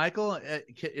 Yeah. Michael,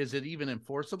 is it even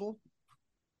enforceable?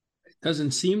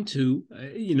 Doesn't seem to.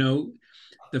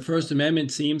 The First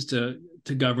Amendment seems to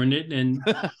govern it, and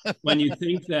when you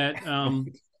think that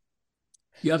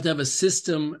you have to have a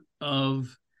system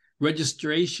of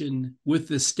registration with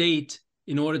the state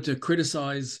in order to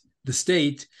criticize the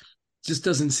state, just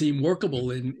doesn't seem workable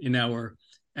in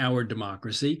our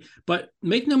democracy. But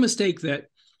make no mistake that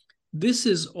this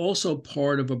is also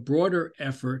part of a broader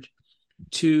effort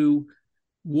to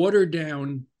water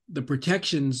down the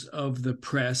protections of the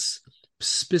press,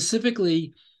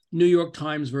 specifically New York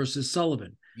Times versus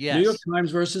Sullivan. Yes. New York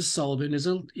Times versus Sullivan is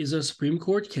a Supreme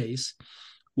Court case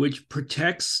which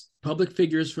protects public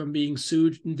figures from being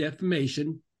sued in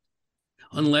defamation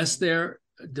unless their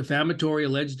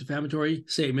alleged defamatory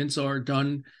statements are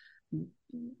done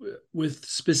with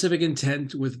specific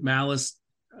intent, with malice,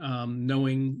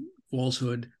 knowing,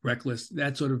 falsehood, reckless,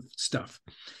 that sort of stuff.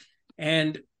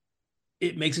 And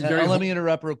it makes it very. Let me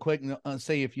interrupt real quick and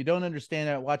say, if you don't understand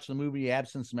that, watch the movie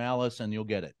Absence Malice, and you'll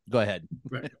get it. Go ahead.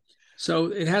 Right.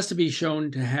 So it has to be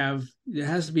shown it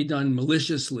has to be done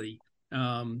maliciously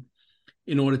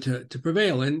in order to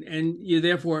prevail, and you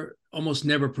therefore almost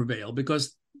never prevail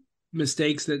because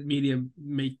mistakes that media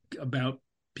make about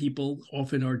people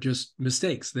often are just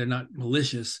mistakes. They're not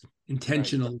malicious,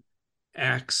 intentional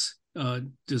acts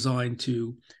designed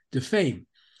to defame.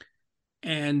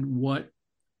 And what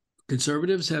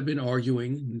conservatives have been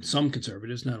arguing, some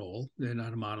conservatives, not all, they're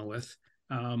not a monolith,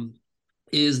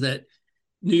 is that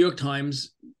New York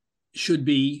Times should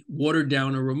be watered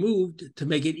down or removed to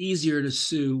make it easier to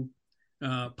sue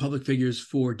public figures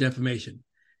for defamation.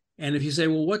 And if you say,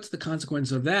 well, what's the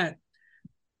consequence of that?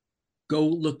 Go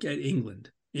look at England.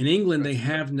 In England, they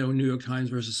have no New York Times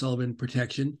versus Sullivan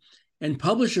protection, and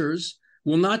publishers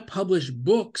will not publish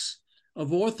books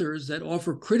of authors that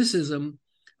offer criticism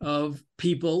of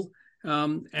people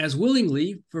as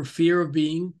willingly for fear of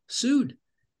being sued.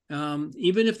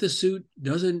 Even if the suit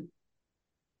doesn't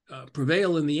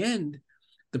prevail in the end,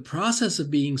 the process of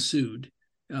being sued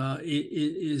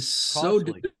is so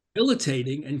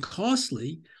debilitating and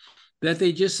costly that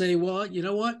they just say, well, you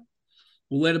know what?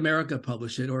 We'll let America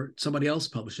publish it or somebody else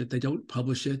publish it. They don't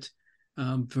publish it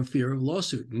for fear of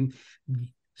lawsuit. And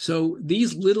so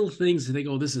these little things, they think,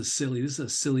 oh, this is silly. This is a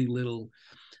silly little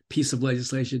piece of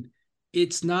legislation.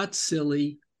 It's not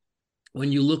silly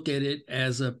when you look at it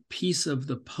as a piece of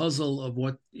the puzzle of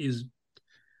what is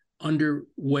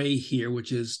underway here,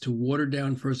 which is to water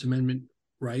down First Amendment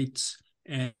rights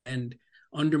and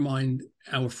undermine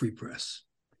our free press.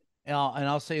 And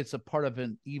I'll say it's a part of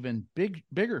an even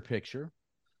bigger picture.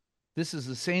 This is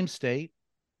the same state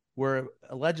where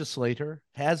a legislator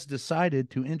has decided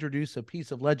to introduce a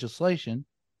piece of legislation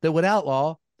that would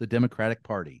outlaw the Democratic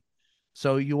Party.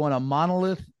 So you want a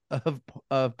monolith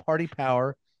of party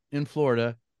power in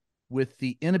Florida with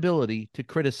the inability to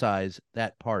criticize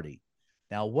that party.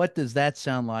 Now, what does that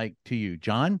sound like to you,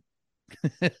 John?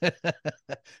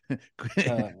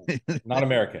 Not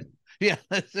American. Yeah.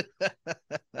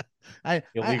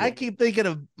 I keep thinking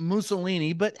of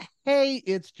Mussolini, but hey,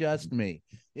 it's just me.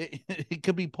 It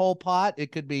could be Pol Pot,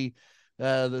 it could be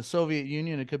the Soviet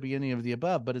Union, it could be any of the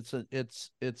above, but it's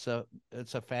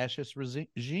a fascist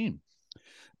regime.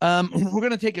 We're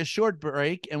going to take a short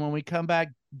break, and when we come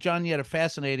back, John, you had a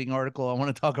fascinating article I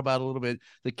want to talk about a little bit,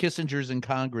 the Kissingers in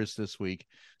Congress this week.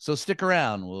 So stick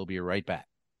around. We'll be right back.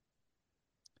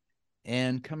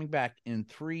 And coming back in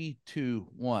 3, 2,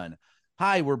 1.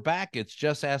 Hi, we're back. It's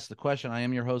Just Ask the Question. I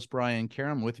am your host, Brian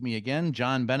Karam. With me again,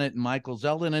 John Bennett and Michael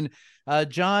Zeldin. And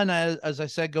John, as I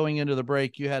said going into the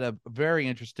break, you had a very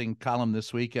interesting column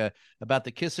this week about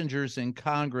the Kissingers in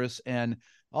Congress and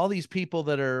all these people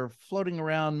that are floating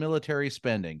around military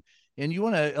spending. And you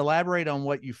want to elaborate on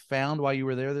what you found while you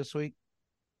were there this week?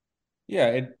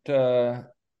 Yeah,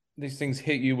 these things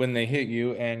hit you when they hit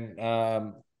you,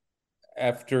 and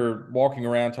after walking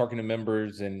around talking to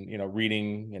members and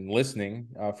reading and listening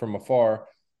from afar,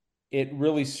 it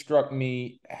really struck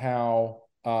me how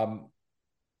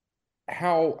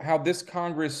this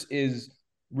Congress is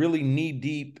really knee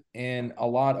deep in a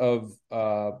lot of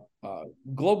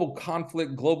global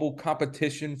conflict, global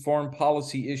competition, foreign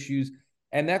policy issues,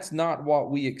 and that's not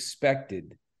what we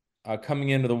expected coming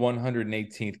into the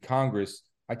 118th Congress.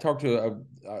 I talked to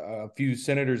a few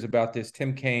senators about this.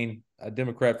 Tim Kaine, a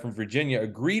Democrat from Virginia,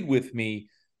 agreed with me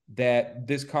that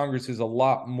this Congress is a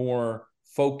lot more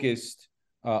focused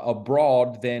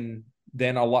abroad than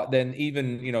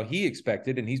even he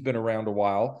expected, and he's been around a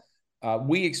while.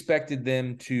 We expected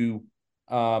them to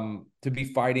be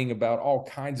fighting about all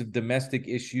kinds of domestic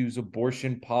issues,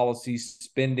 abortion policy,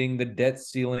 spending, the debt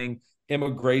ceiling,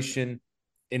 immigration,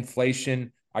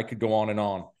 inflation. I could go on and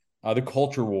on. The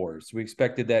culture wars. We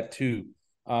expected that too.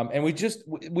 And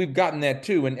we've gotten that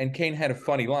too. And Kaine had a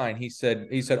funny line. He said,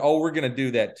 "Oh, we're going to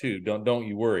do that too. Don't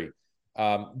you worry."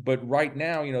 But right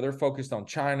now, they're focused on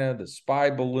China, the spy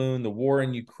balloon, the war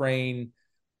in Ukraine.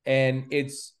 And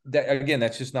it's that, again,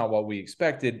 that's just not what we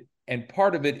expected. And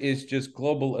part of it is just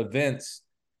global events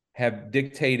have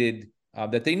dictated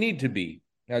that they need to be.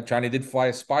 China did fly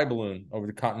a spy balloon over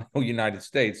the continental United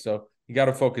States. So you got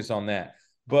to focus on that.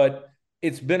 But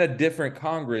it's been a different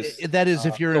Congress. That is,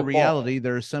 if you're in reality, far.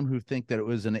 there are some who think that it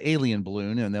was an alien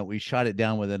balloon and that we shot it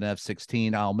down with an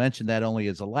F-16. I'll mention that only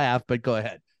as a laugh, but go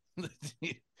ahead.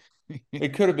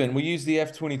 It could have been. We used the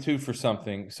F-22 for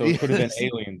something, so it could have been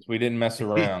aliens. We didn't mess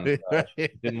around.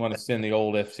 Didn't want to send the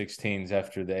old F-16s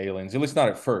after the aliens, at least not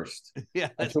at first. Yeah.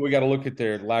 Until we got to look at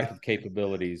their lack of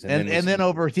capabilities, and then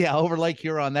over Lake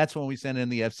Huron, that's when we sent in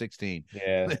the F-16.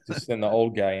 Yeah, just send the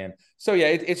old guy in. So yeah,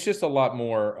 it's just a lot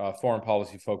more foreign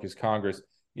policy focused Congress.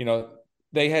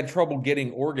 They had trouble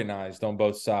getting organized on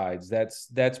both sides.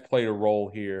 That's played a role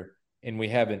here, and we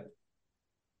haven't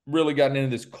really gotten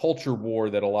into this culture war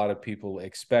that a lot of people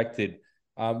expected.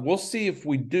 We'll see if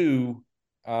we do.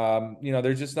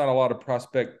 There's just not a lot of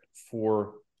prospect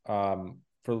for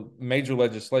major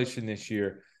legislation this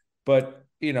year. But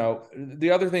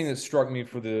the other thing that struck me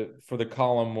for the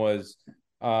column was,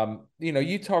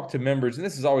 you talk to members, and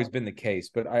this has always been the case,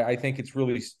 but I think it's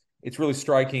really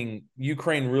striking.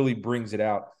 Ukraine really brings it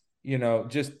out.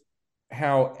 Just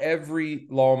how every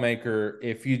lawmaker,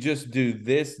 if you just do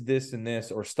this, this, and this,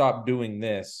 or stop doing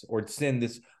this, or send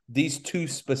these two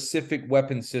specific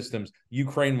weapon systems,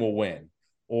 Ukraine will win.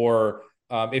 Or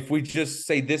if we just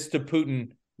say this to Putin,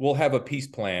 we'll have a peace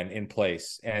plan in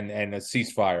place and a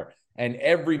ceasefire. And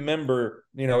every member,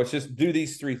 it's just do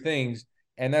these three things.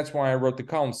 And that's why I wrote the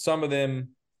column. Some of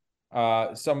them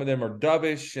are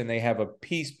dovish and they have a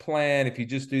peace plan. If you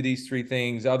just do these three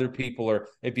things, other people are,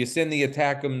 if you send the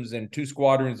ATACMs and 2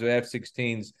 squadrons of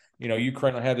F-16s,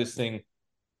 Ukraine will have this thing.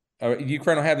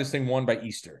 Ukraine will have this thing won by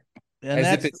Easter,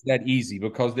 as if it's that easy,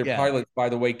 because their pilots, by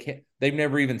the way, they've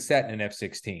never even sat in an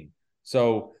F-16.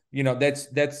 So,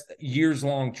 that's years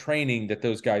long training that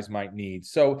those guys might need.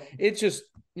 So it's just,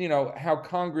 how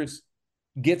Congress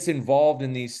gets involved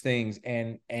in these things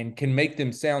and can make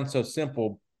them sound so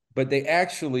simple, but they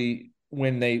actually,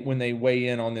 when they weigh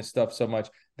in on this stuff so much,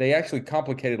 they actually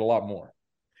complicate it a lot more.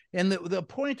 And the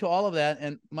point to all of that,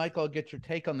 and Michael, I'll get your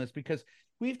take on this, because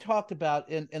we've talked about,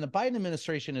 and the Biden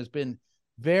administration has been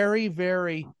very,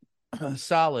 very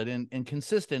solid and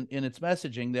consistent in its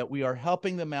messaging that we are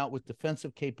helping them out with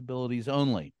defensive capabilities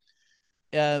only.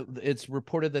 It's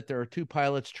reported that there are 2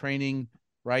 pilots training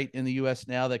right in the U.S.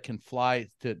 now that can fly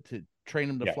to train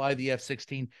them to fly the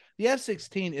F-16. The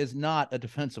F-16 is not a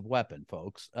defensive weapon,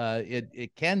 folks.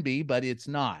 It can be, but it's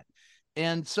not.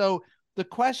 And so the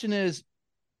question is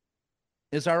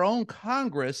our own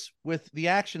Congress, with the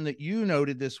action that you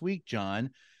noted this week, John,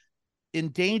 in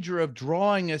danger of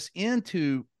drawing us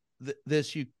into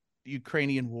this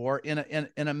Ukrainian war in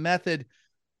a method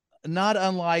not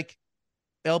unlike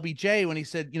LBJ when he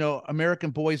said,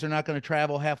 American boys are not going to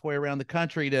travel halfway around the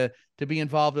country to be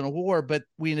involved in a war, but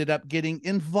we ended up getting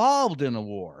involved in a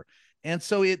war. And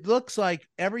so it looks like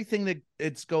everything that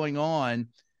it's going on,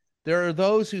 there are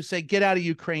those who say, get out of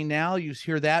Ukraine now. You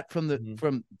hear that from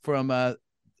the, from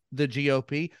the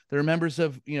GOP. There are members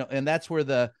of, and that's where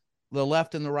the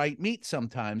left and the right meet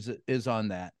sometimes, is on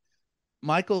that.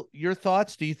 Michael, your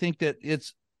thoughts? Do you think that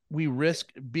we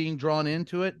risk being drawn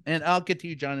into it? And I'll get to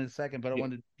you, John, in a second, but I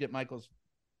wanted to get Michael's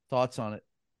thoughts on it.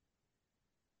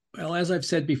 Well, as I've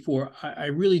said before, I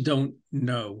really don't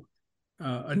know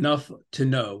enough to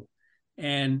know.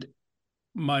 And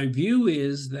my view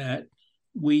is that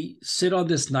we sit on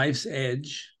this knife's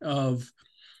edge of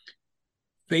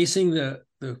facing the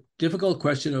difficult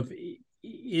question of,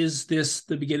 is this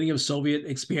the beginning of Soviet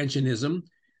expansionism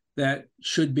that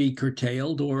should be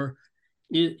curtailed, or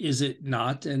is it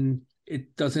not? And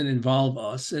it doesn't involve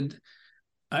us. And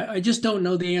I just don't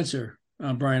know the answer,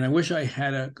 Brian. I wish I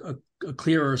had a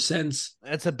clearer sense.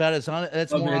 That's about as honest.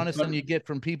 That's more honest but than you get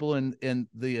from people in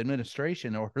the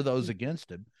administration or those against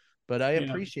him. But I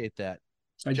appreciate that.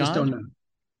 I just don't know.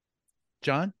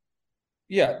 John?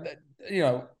 Yeah,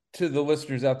 to the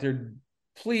listeners out there,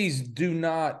 please do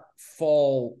not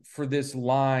fall for this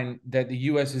line that the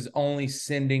U.S. is only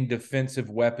sending defensive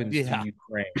weapons to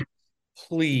Ukraine.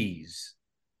 Please,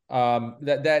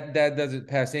 that doesn't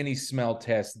pass any smell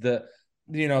test. The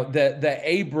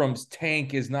Abrams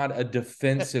tank is not a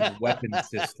defensive weapon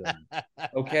system.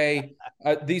 Okay,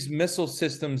 these missile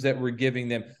systems that we're giving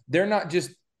them, they're not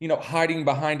just hiding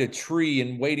behind a tree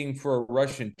and waiting for a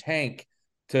Russian tank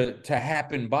to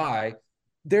happen by.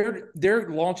 They're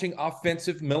launching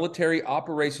offensive military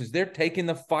operations. They're taking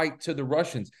the fight to the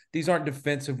Russians. These aren't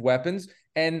defensive weapons.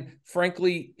 And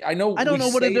frankly, I don't know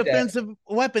what a defensive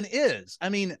weapon is. I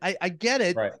mean, I get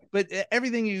it, right, but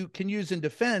everything you can use in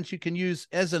defense, you can use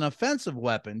as an offensive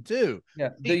weapon too. Yeah,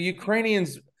 the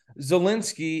Ukrainians,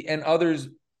 Zelensky and others,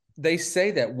 they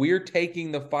say that we're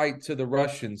taking the fight to the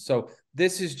Russians. So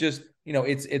this is just,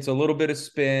 it's a little bit of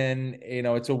spin.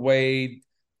 It's a way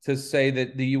to say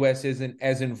that the U.S. isn't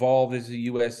as involved as the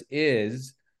U.S.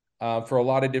 is for a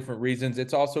lot of different reasons.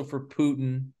 It's also for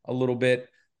Putin a little bit,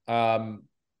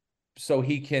 so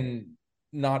he can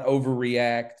not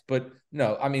overreact. But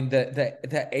no, I mean,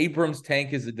 the Abrams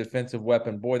tank is a defensive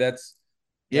weapon. Boy, that's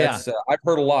I've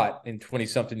heard a lot in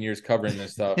 20-something years covering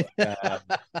this stuff.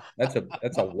 That's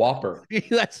a whopper.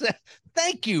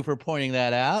 Thank you for pointing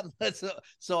that out.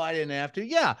 So I didn't have to.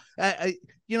 Yeah,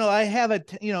 I have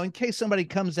in case somebody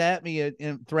comes at me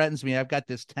and threatens me, I've got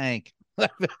this tank.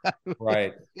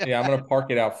 Right. Yeah, I'm gonna park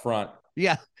it out front.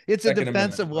 Yeah, it's a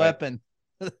defensive weapon.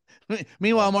 Right.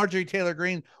 Meanwhile, Marjorie Taylor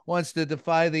Greene wants to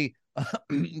defy the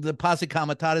Posse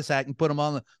Comitatus Act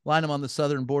and line them on the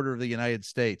southern border of the United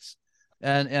States.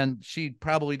 And she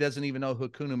probably doesn't even know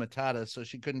Hakuna Matata, so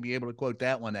she couldn't be able to quote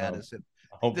that one at us.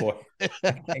 Oh boy,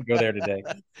 I can't go there today.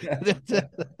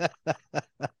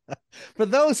 For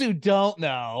those who don't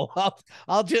know,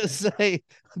 I'll just say,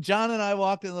 John and I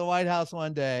walked into the White House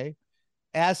one day,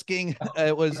 asking,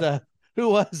 it was who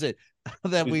was it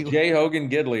that Jay Hogan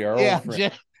Gidley, our old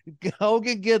friend.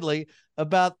 Hogan Gidley,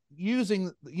 about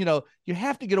using, you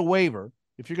have to get a waiver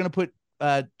if you're going to put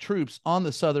troops on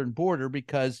the southern border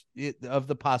because of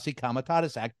the Posse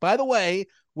Comitatus Act, by the way,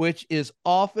 which is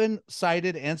often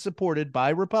cited and supported by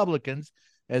Republicans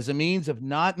as a means of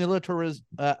not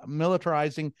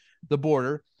militarizing the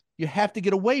border. You have to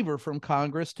get a waiver from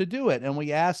Congress to do it. And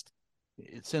we asked,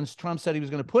 since Trump said he was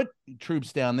going to put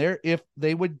troops down there, if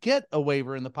they would get a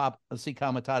waiver in the Posse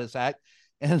Comitatus Act.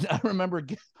 And I remember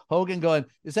Hogan going,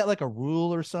 "Is that like a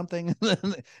rule or something?"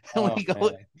 And we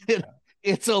go,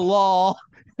 it's a law.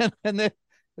 And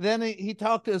then he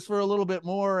talked to us for a little bit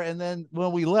more. And then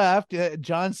when we left,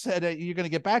 John said, "You're going to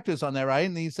get back to us on that, right?"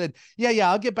 And he said,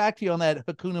 yeah, I'll get back to you on that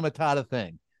Hakuna Matata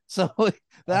thing. So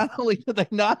not only did they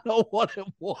not know what it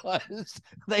was,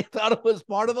 they thought it was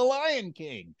part of the Lion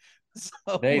King.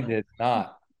 So they did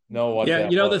not know what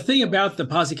that was. The thing about the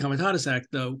Posse Comitatus Act,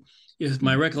 though, is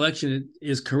my recollection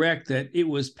is correct that it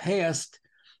was passed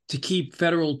to keep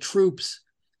federal troops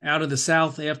out of the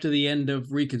South after the end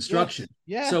of Reconstruction.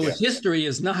 Yes. So its history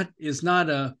is not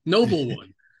a noble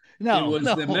one. No, it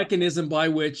was the mechanism by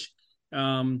which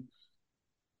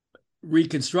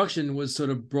Reconstruction was sort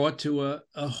of brought to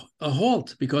a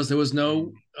halt because there was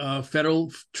no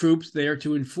federal troops there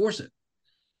to enforce it.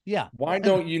 Yeah. Why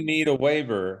don't you need a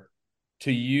waiver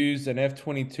to use an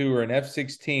F-22 or an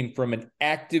F-16 from an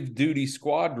active duty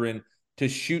squadron to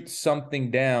shoot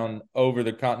something down over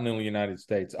the continental United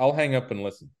States? I'll hang up and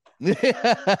listen.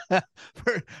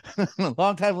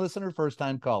 Long time listener, first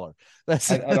time caller. I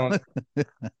don't.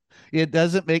 It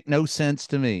doesn't make no sense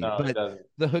to me. No, it But doesn't.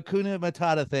 the Hakuna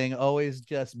Matata thing always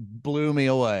just blew me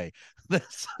away.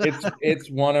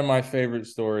 It's one of my favorite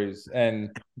stories, and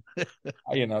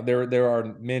there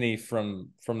are many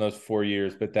from those 4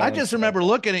 years, but that I one just stands remember out.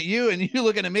 looking at you and you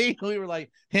looking at me. We were like,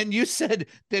 and you said,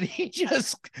 did he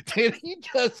just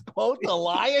quote the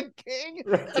Lion King?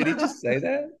 Did he just say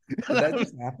that? Did that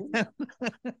just happen?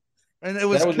 And it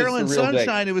was That was a Carolyn surreal day.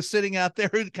 Sunshine who was sitting out there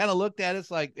who kind of looked at us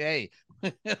like, hey,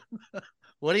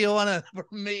 what do you want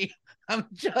from me? I'm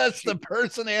just the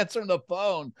person answering the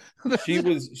phone.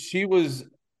 She was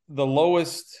the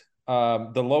lowest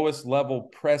level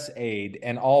press aide,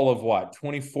 and all of what,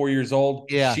 24 years old.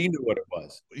 Yeah. She knew what it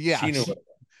was. Yeah. She knew what it was.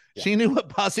 Yeah. She knew what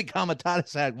Posse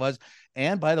Comitatus was.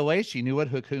 And by the way, she knew what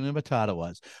Hakuna Matata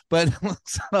was. But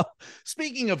so,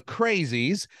 speaking of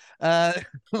crazies,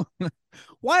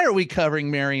 why are we covering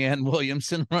Marianne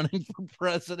Williamson running for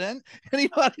president?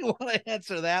 Anybody want to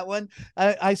answer that one?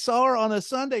 I saw her on a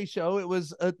Sunday show. It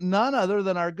was none other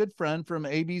than our good friend from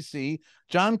ABC,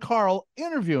 John Carl,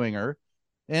 interviewing her.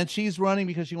 And she's running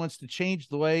because she wants to change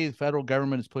the way the federal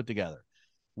government is put together.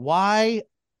 Why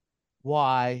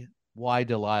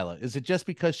Delilah? Is it just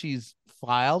because she's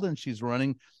filed and she's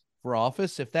running for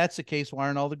office? If that's the case, why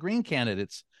aren't all the Green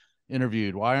candidates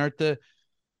interviewed? Why aren't the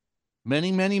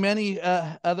many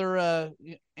other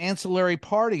ancillary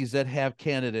parties that have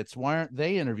candidates, why aren't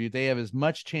they interviewed? They have as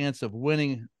much chance of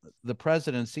winning the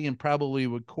presidency and probably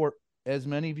would court as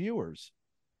many viewers.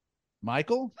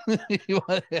 Michael, you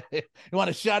want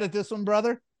a shot at this one,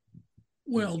 brother?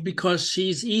 Well, because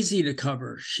she's easy to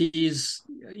cover. She's,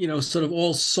 sort of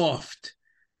all soft.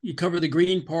 You cover the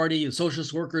Green Party, the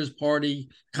Socialist Workers Party,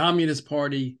 Communist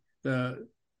Party, the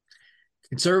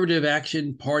Conservative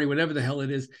Action Party, whatever the hell it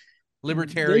is.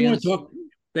 Libertarians.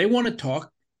 They want to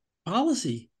talk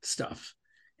policy stuff.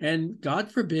 And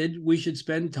God forbid we should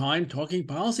spend time talking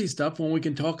policy stuff when we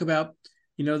can talk about,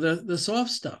 the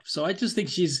soft stuff. So I just think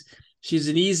she's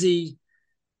an easy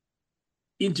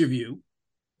interview.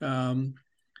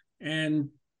 And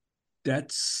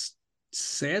that's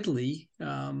sadly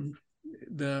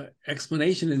the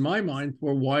explanation in my mind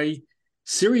for why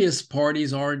serious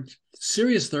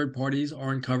third parties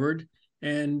aren't covered,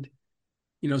 and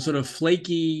sort of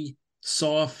flaky,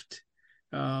 soft,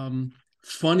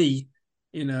 funny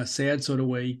in a sad sort of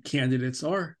way candidates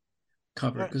are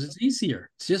covered because it's easier.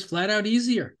 It's just flat out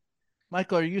easier.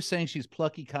 Michael, are you saying she's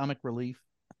plucky comic relief?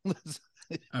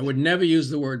 I would never use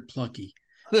the word plucky,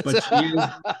 but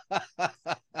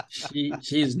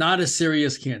she's not a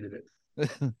serious candidate.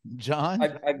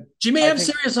 John? She may have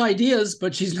serious ideas,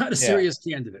 but she's not a serious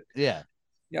candidate. Yeah.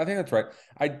 Yeah, I think that's right.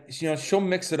 She'll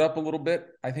mix it up a little bit.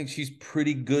 I think she's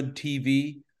pretty good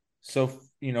TV. So,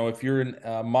 if you're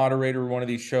a moderator of one of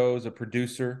these shows, a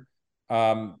producer,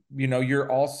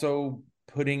 you're also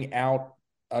putting out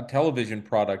a television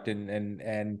product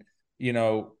and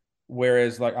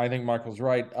whereas, like, I think Michael's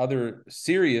right, other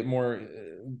serious, more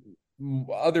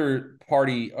other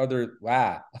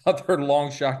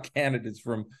long shot candidates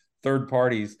from third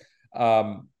parties,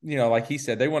 like he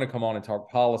said, they want to come on and talk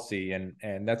policy,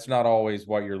 and that's not always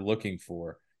what you're looking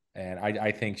for. And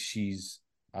I think she's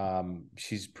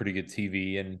pretty good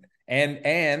TV,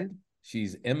 and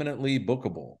she's eminently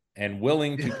bookable and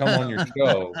willing to come on your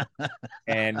show.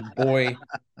 And boy,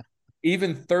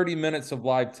 even 30 minutes of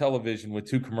live television with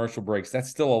 2 commercial breaks, that's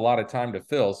still a lot of time to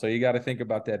fill. So you got to think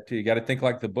about that too. You got to think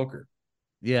like the booker.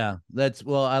 Yeah,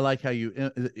 I like how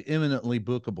you eminently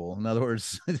bookable. In other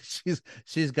words,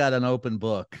 she's got an open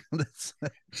book.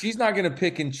 She's not going to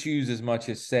pick and choose as much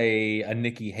as, say, a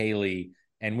Nikki Haley,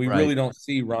 and we really don't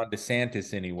see Ron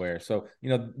DeSantis anywhere. So,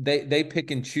 they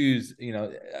pick and choose.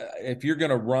 If you're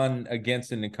going to run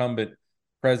against an incumbent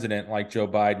president like Joe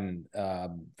Biden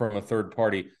from a third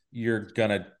party, you're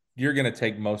gonna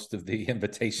take most of the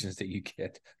invitations that you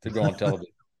get to go on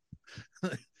television.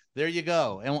 There you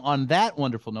go. And on that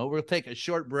wonderful note, we'll take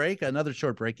another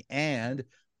short break, and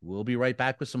we'll be right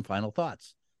back with some final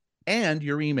thoughts and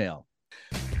your email.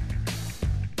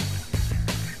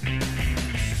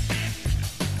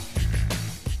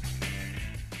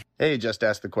 Hey, Just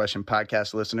Ask the Question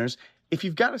podcast listeners. If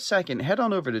you've got a second, head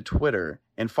on over to Twitter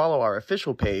and follow our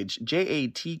official page,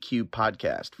 JATQ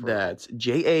Podcast. That's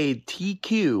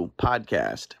JATQ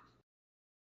Podcast.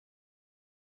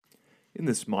 In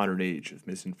this modern age of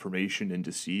misinformation and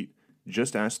deceit,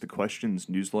 Just Ask the Questions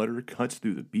newsletter cuts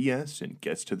through the BS and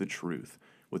gets to the truth,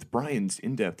 with Brian's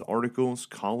in-depth articles,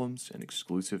 columns, and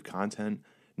exclusive content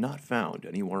not found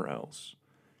anywhere else.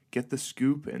 Get the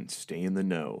scoop and stay in the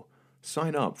know.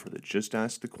 Sign up for the Just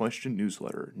Ask the Question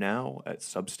newsletter now at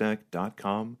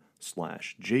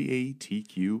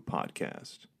substack.com/JATQ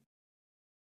podcast.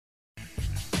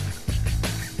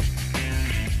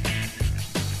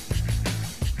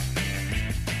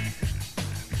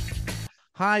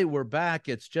 Hi, we're back.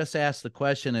 It's Just Ask the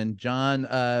Question, and John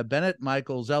Bennett,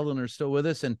 Michael Zeldin are still with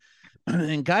us, and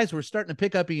guys, we're starting to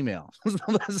pick up emails.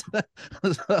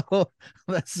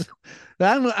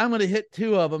 I'm going to hit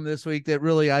two of them this week that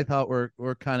really I thought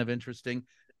were kind of interesting.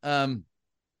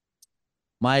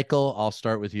 Michael, I'll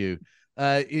start with you.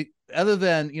 Other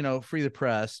than free the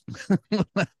press,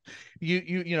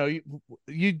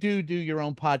 you do your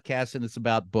own podcast, and it's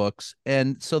about books.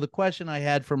 And so the question I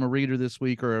had from a reader this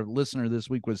week or a listener this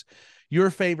week was your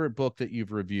favorite book that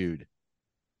you've reviewed.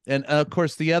 And of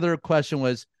course, the other question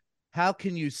was, how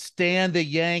can you stand the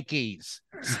Yankees?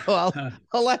 So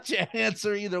I'll let you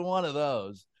answer either one of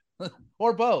those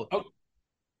or both.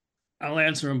 I'll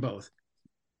answer them both.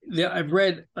 I've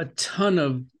read a ton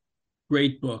of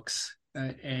great books,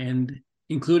 and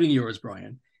including yours,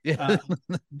 Brian. Yeah.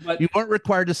 But you weren't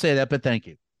required to say that, but thank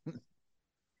you.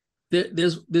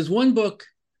 There's one book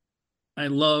I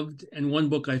loved and one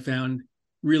book I found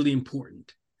really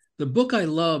important. The book I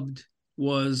loved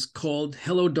was called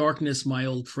Hello, Darkness, My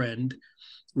Old Friend,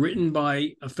 written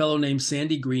by a fellow named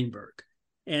Sandy Greenberg.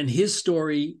 And his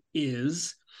story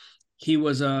is he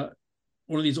was one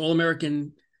of these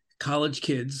all-American college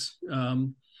kids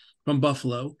from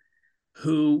Buffalo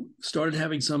who started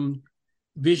having some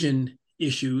vision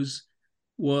issues,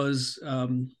 was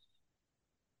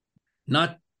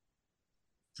not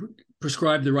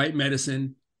prescribed the right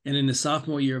medicine, and in the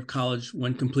sophomore year of college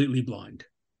went completely blind.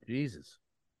 Jesus.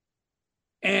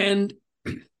 And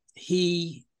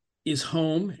he is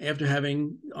home after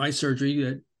having eye surgery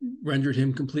that rendered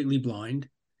him completely blind.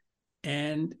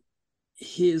 And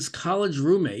his college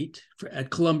roommate at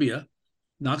Columbia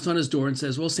knocks on his door and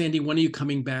says, well, Sandy, when are you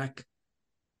coming back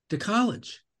to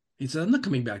college? He said, I'm not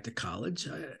coming back to college.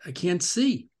 I can't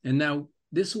see. And now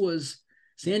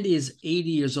Sandy is 80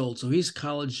 years old. So his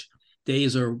college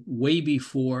days are way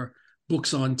before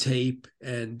books on tape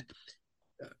and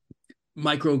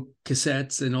micro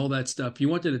cassettes and all that stuff. You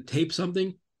wanted to tape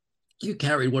something, you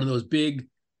carried one of those big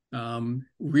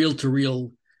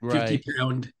reel-to-reel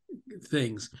 50-pound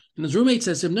things. And his roommate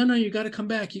says to him, no, you got to come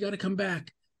back. You got to come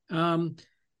back.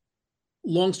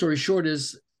 Long story short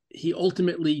is he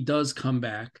ultimately does come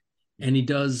back, and he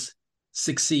does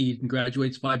succeed and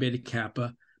graduates Phi Beta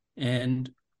Kappa and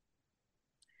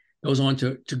goes on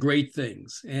to great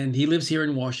things. And he lives here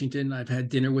in Washington. I've had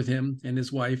dinner with him and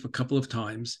his wife a couple of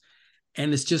times.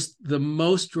 And it's just the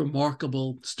most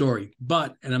remarkable story.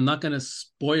 And I'm not going to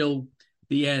spoil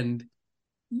the end,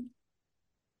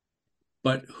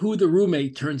 but who the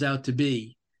roommate turns out to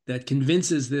be that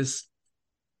convinces this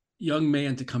young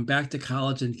man to come back to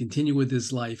college and continue with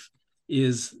his life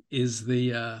is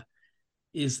the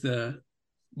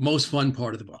most fun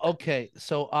part of the book. Okay,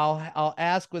 so I'll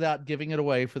ask without giving it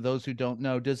away for those who don't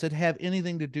know. Does it have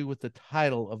anything to do with the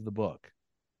title of the book?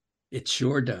 It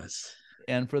sure does.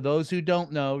 And for those who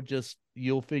don't know,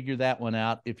 you'll figure that one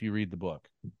out if you read the book.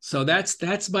 So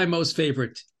that's my most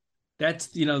favorite. That's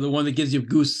the one that gives you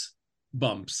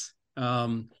goosebumps.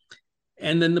 And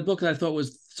then the book that I thought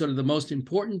was sort of the most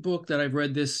important book that I've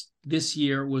read this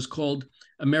year was called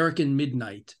American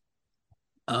Midnight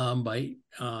by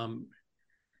Adam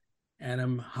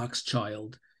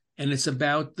Hochschild. And it's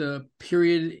about the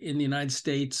period in the United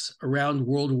States around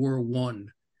World War I,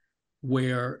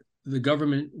 where the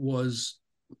government was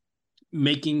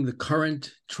making the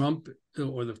current Trump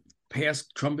or the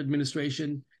past Trump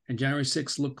administration and January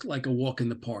 6th look like a walk in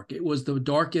the park. It was the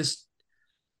darkest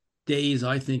days,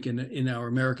 I think, in our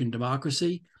American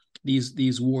democracy,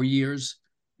 these war years.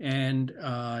 And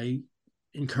I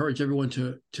encourage everyone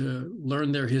to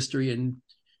learn their history and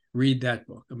read that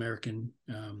book, American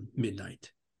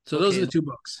Midnight. So those are the two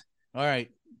books. All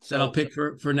right. So that I'll pick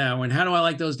for now. And how do I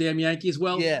like those damn Yankees?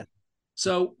 Well, yeah.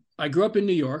 So I grew up in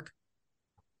New York,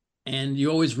 and you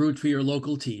always root for your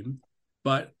local team.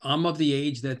 But I'm of the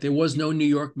age that there was no New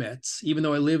York Mets, even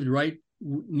though I lived right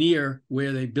near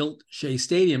where they built Shea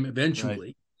Stadium eventually.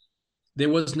 Right. There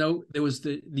was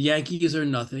the Yankees or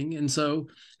nothing. And so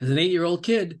as an 8-year-old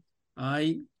kid,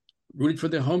 I rooted for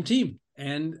the home team,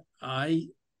 and I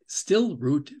still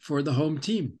root for the home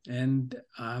team. And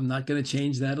I'm not going to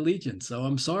change that allegiance. So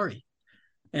I'm sorry.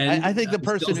 And I think the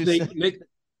person who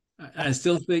I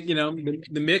still think,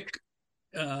 the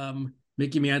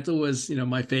Mickey Mantle was,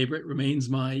 my favorite, remains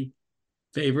my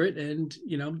favorite. And,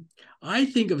 I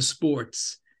think of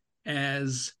sports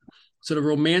as sort of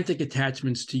romantic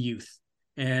attachments to youth.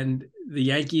 And the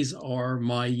Yankees are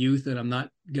my youth, and I'm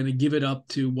not going to give it up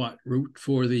to root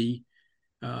for the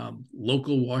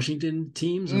local Washington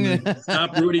teams. I'm going to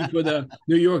stop rooting for the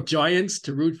New York Giants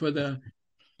to root for the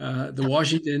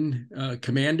Washington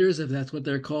Commanders, if that's what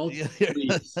they're called.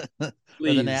 Please.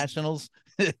 The Nationals.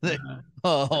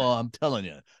 Oh, I'm telling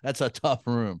you, that's a tough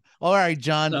room. All right,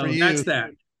 John, So for you. that's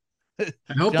that. I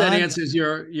hope John, that answers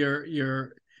your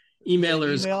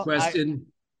emailer's email. question.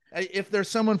 If there's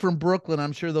someone from Brooklyn,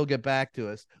 I'm sure they'll get back to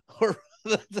us, or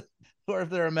if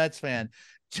they're a Mets fan.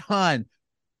 John,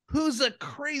 who's the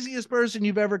craziest person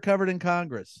you've ever covered in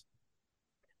Congress?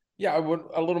 Yeah, I would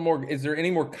a little more. Is there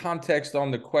any more context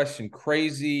on the question?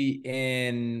 Crazy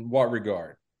in what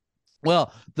regard?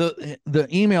 Well, the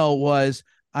email was,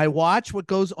 I watch what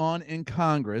goes on in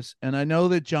Congress, and I know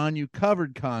that, John, you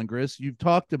covered Congress. You've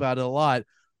talked about it a lot.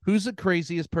 Who's the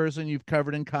craziest person you've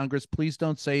covered in Congress? Please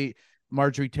don't say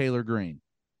Marjorie Taylor Greene.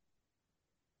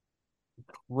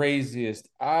 Craziest.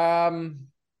 I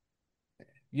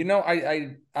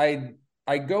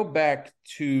go back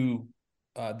to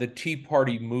the Tea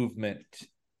Party movement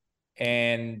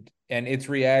and its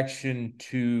reaction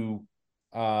to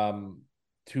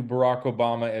Barack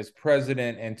Obama as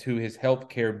president and to his health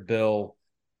care bill,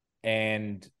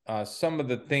 and some of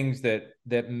the things that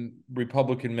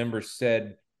Republican members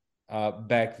said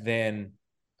back then.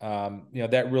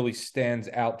 That really stands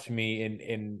out to me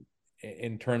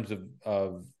in terms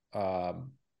of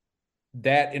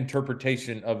that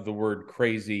interpretation of the word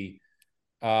crazy.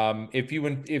 If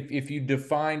you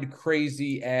defined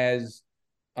crazy as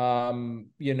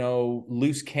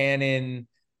loose cannon,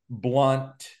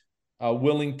 blunt,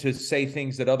 willing to say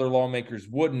things that other lawmakers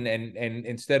wouldn't, and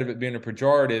instead of it being a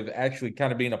pejorative, actually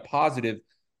kind of being a positive,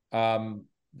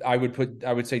 I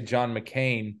would say John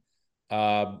McCain.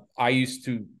 I used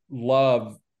to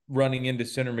love running into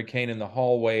Senator McCain in the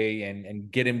hallway and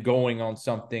get him going on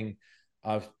something,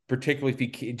 particularly if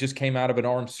he just came out of an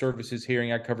armed services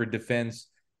hearing. I covered defense,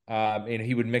 and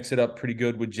he would mix it up pretty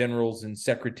good with generals and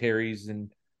secretaries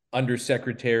and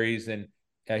undersecretaries, and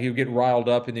he would get riled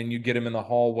up, and then you get him in the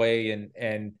hallway,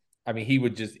 and I mean,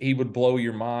 he would blow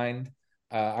your mind.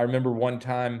 I remember one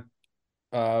time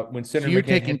when Senator So you're McCain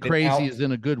taking crazy as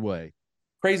in a good way.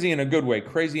 Crazy in a good way,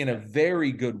 crazy in a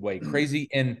very good way, crazy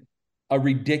in a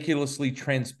ridiculously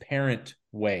transparent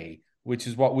way, which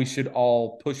is what we should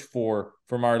all push for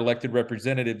from our elected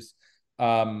representatives.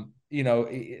 Senator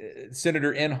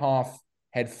Inhofe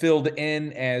had filled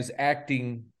in as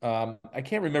acting. I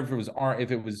can't remember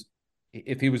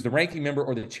if he was the ranking member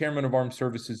or the chairman of Armed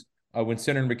Services when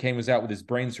Senator McCain was out with his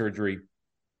brain surgery.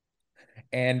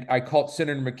 And I called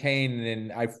Senator McCain,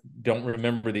 and I don't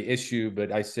remember the issue,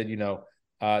 but I said,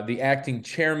 the acting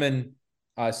chairman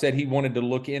said he wanted to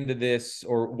look into this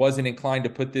or wasn't inclined to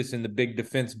put this in the big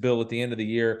defense bill at the end of the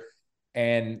year.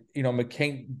 And,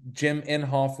 Jim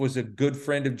Inhofe was a good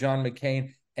friend of John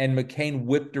McCain, and McCain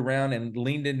whipped around and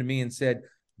leaned into me and said,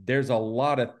 there's a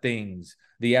lot of things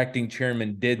the acting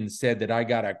chairman did and said that I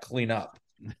got to clean up.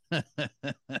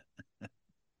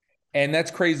 And that's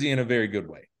crazy in a very good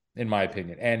way, in my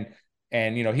opinion.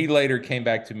 And he later came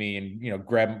back to me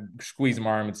and, squeezed my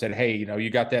arm and said, hey, you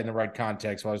got that in the right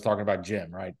context while I was talking about Jim,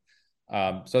 right?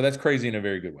 So that's crazy in a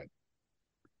very good way.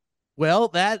 Well,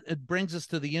 that brings us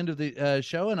to the end of the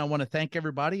show, and I want to thank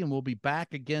everybody, and we'll be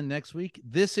back again next week.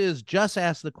 This is Just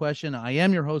Ask the Question. I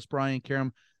am your host, Brian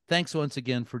Karam. Thanks once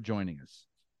again for joining us.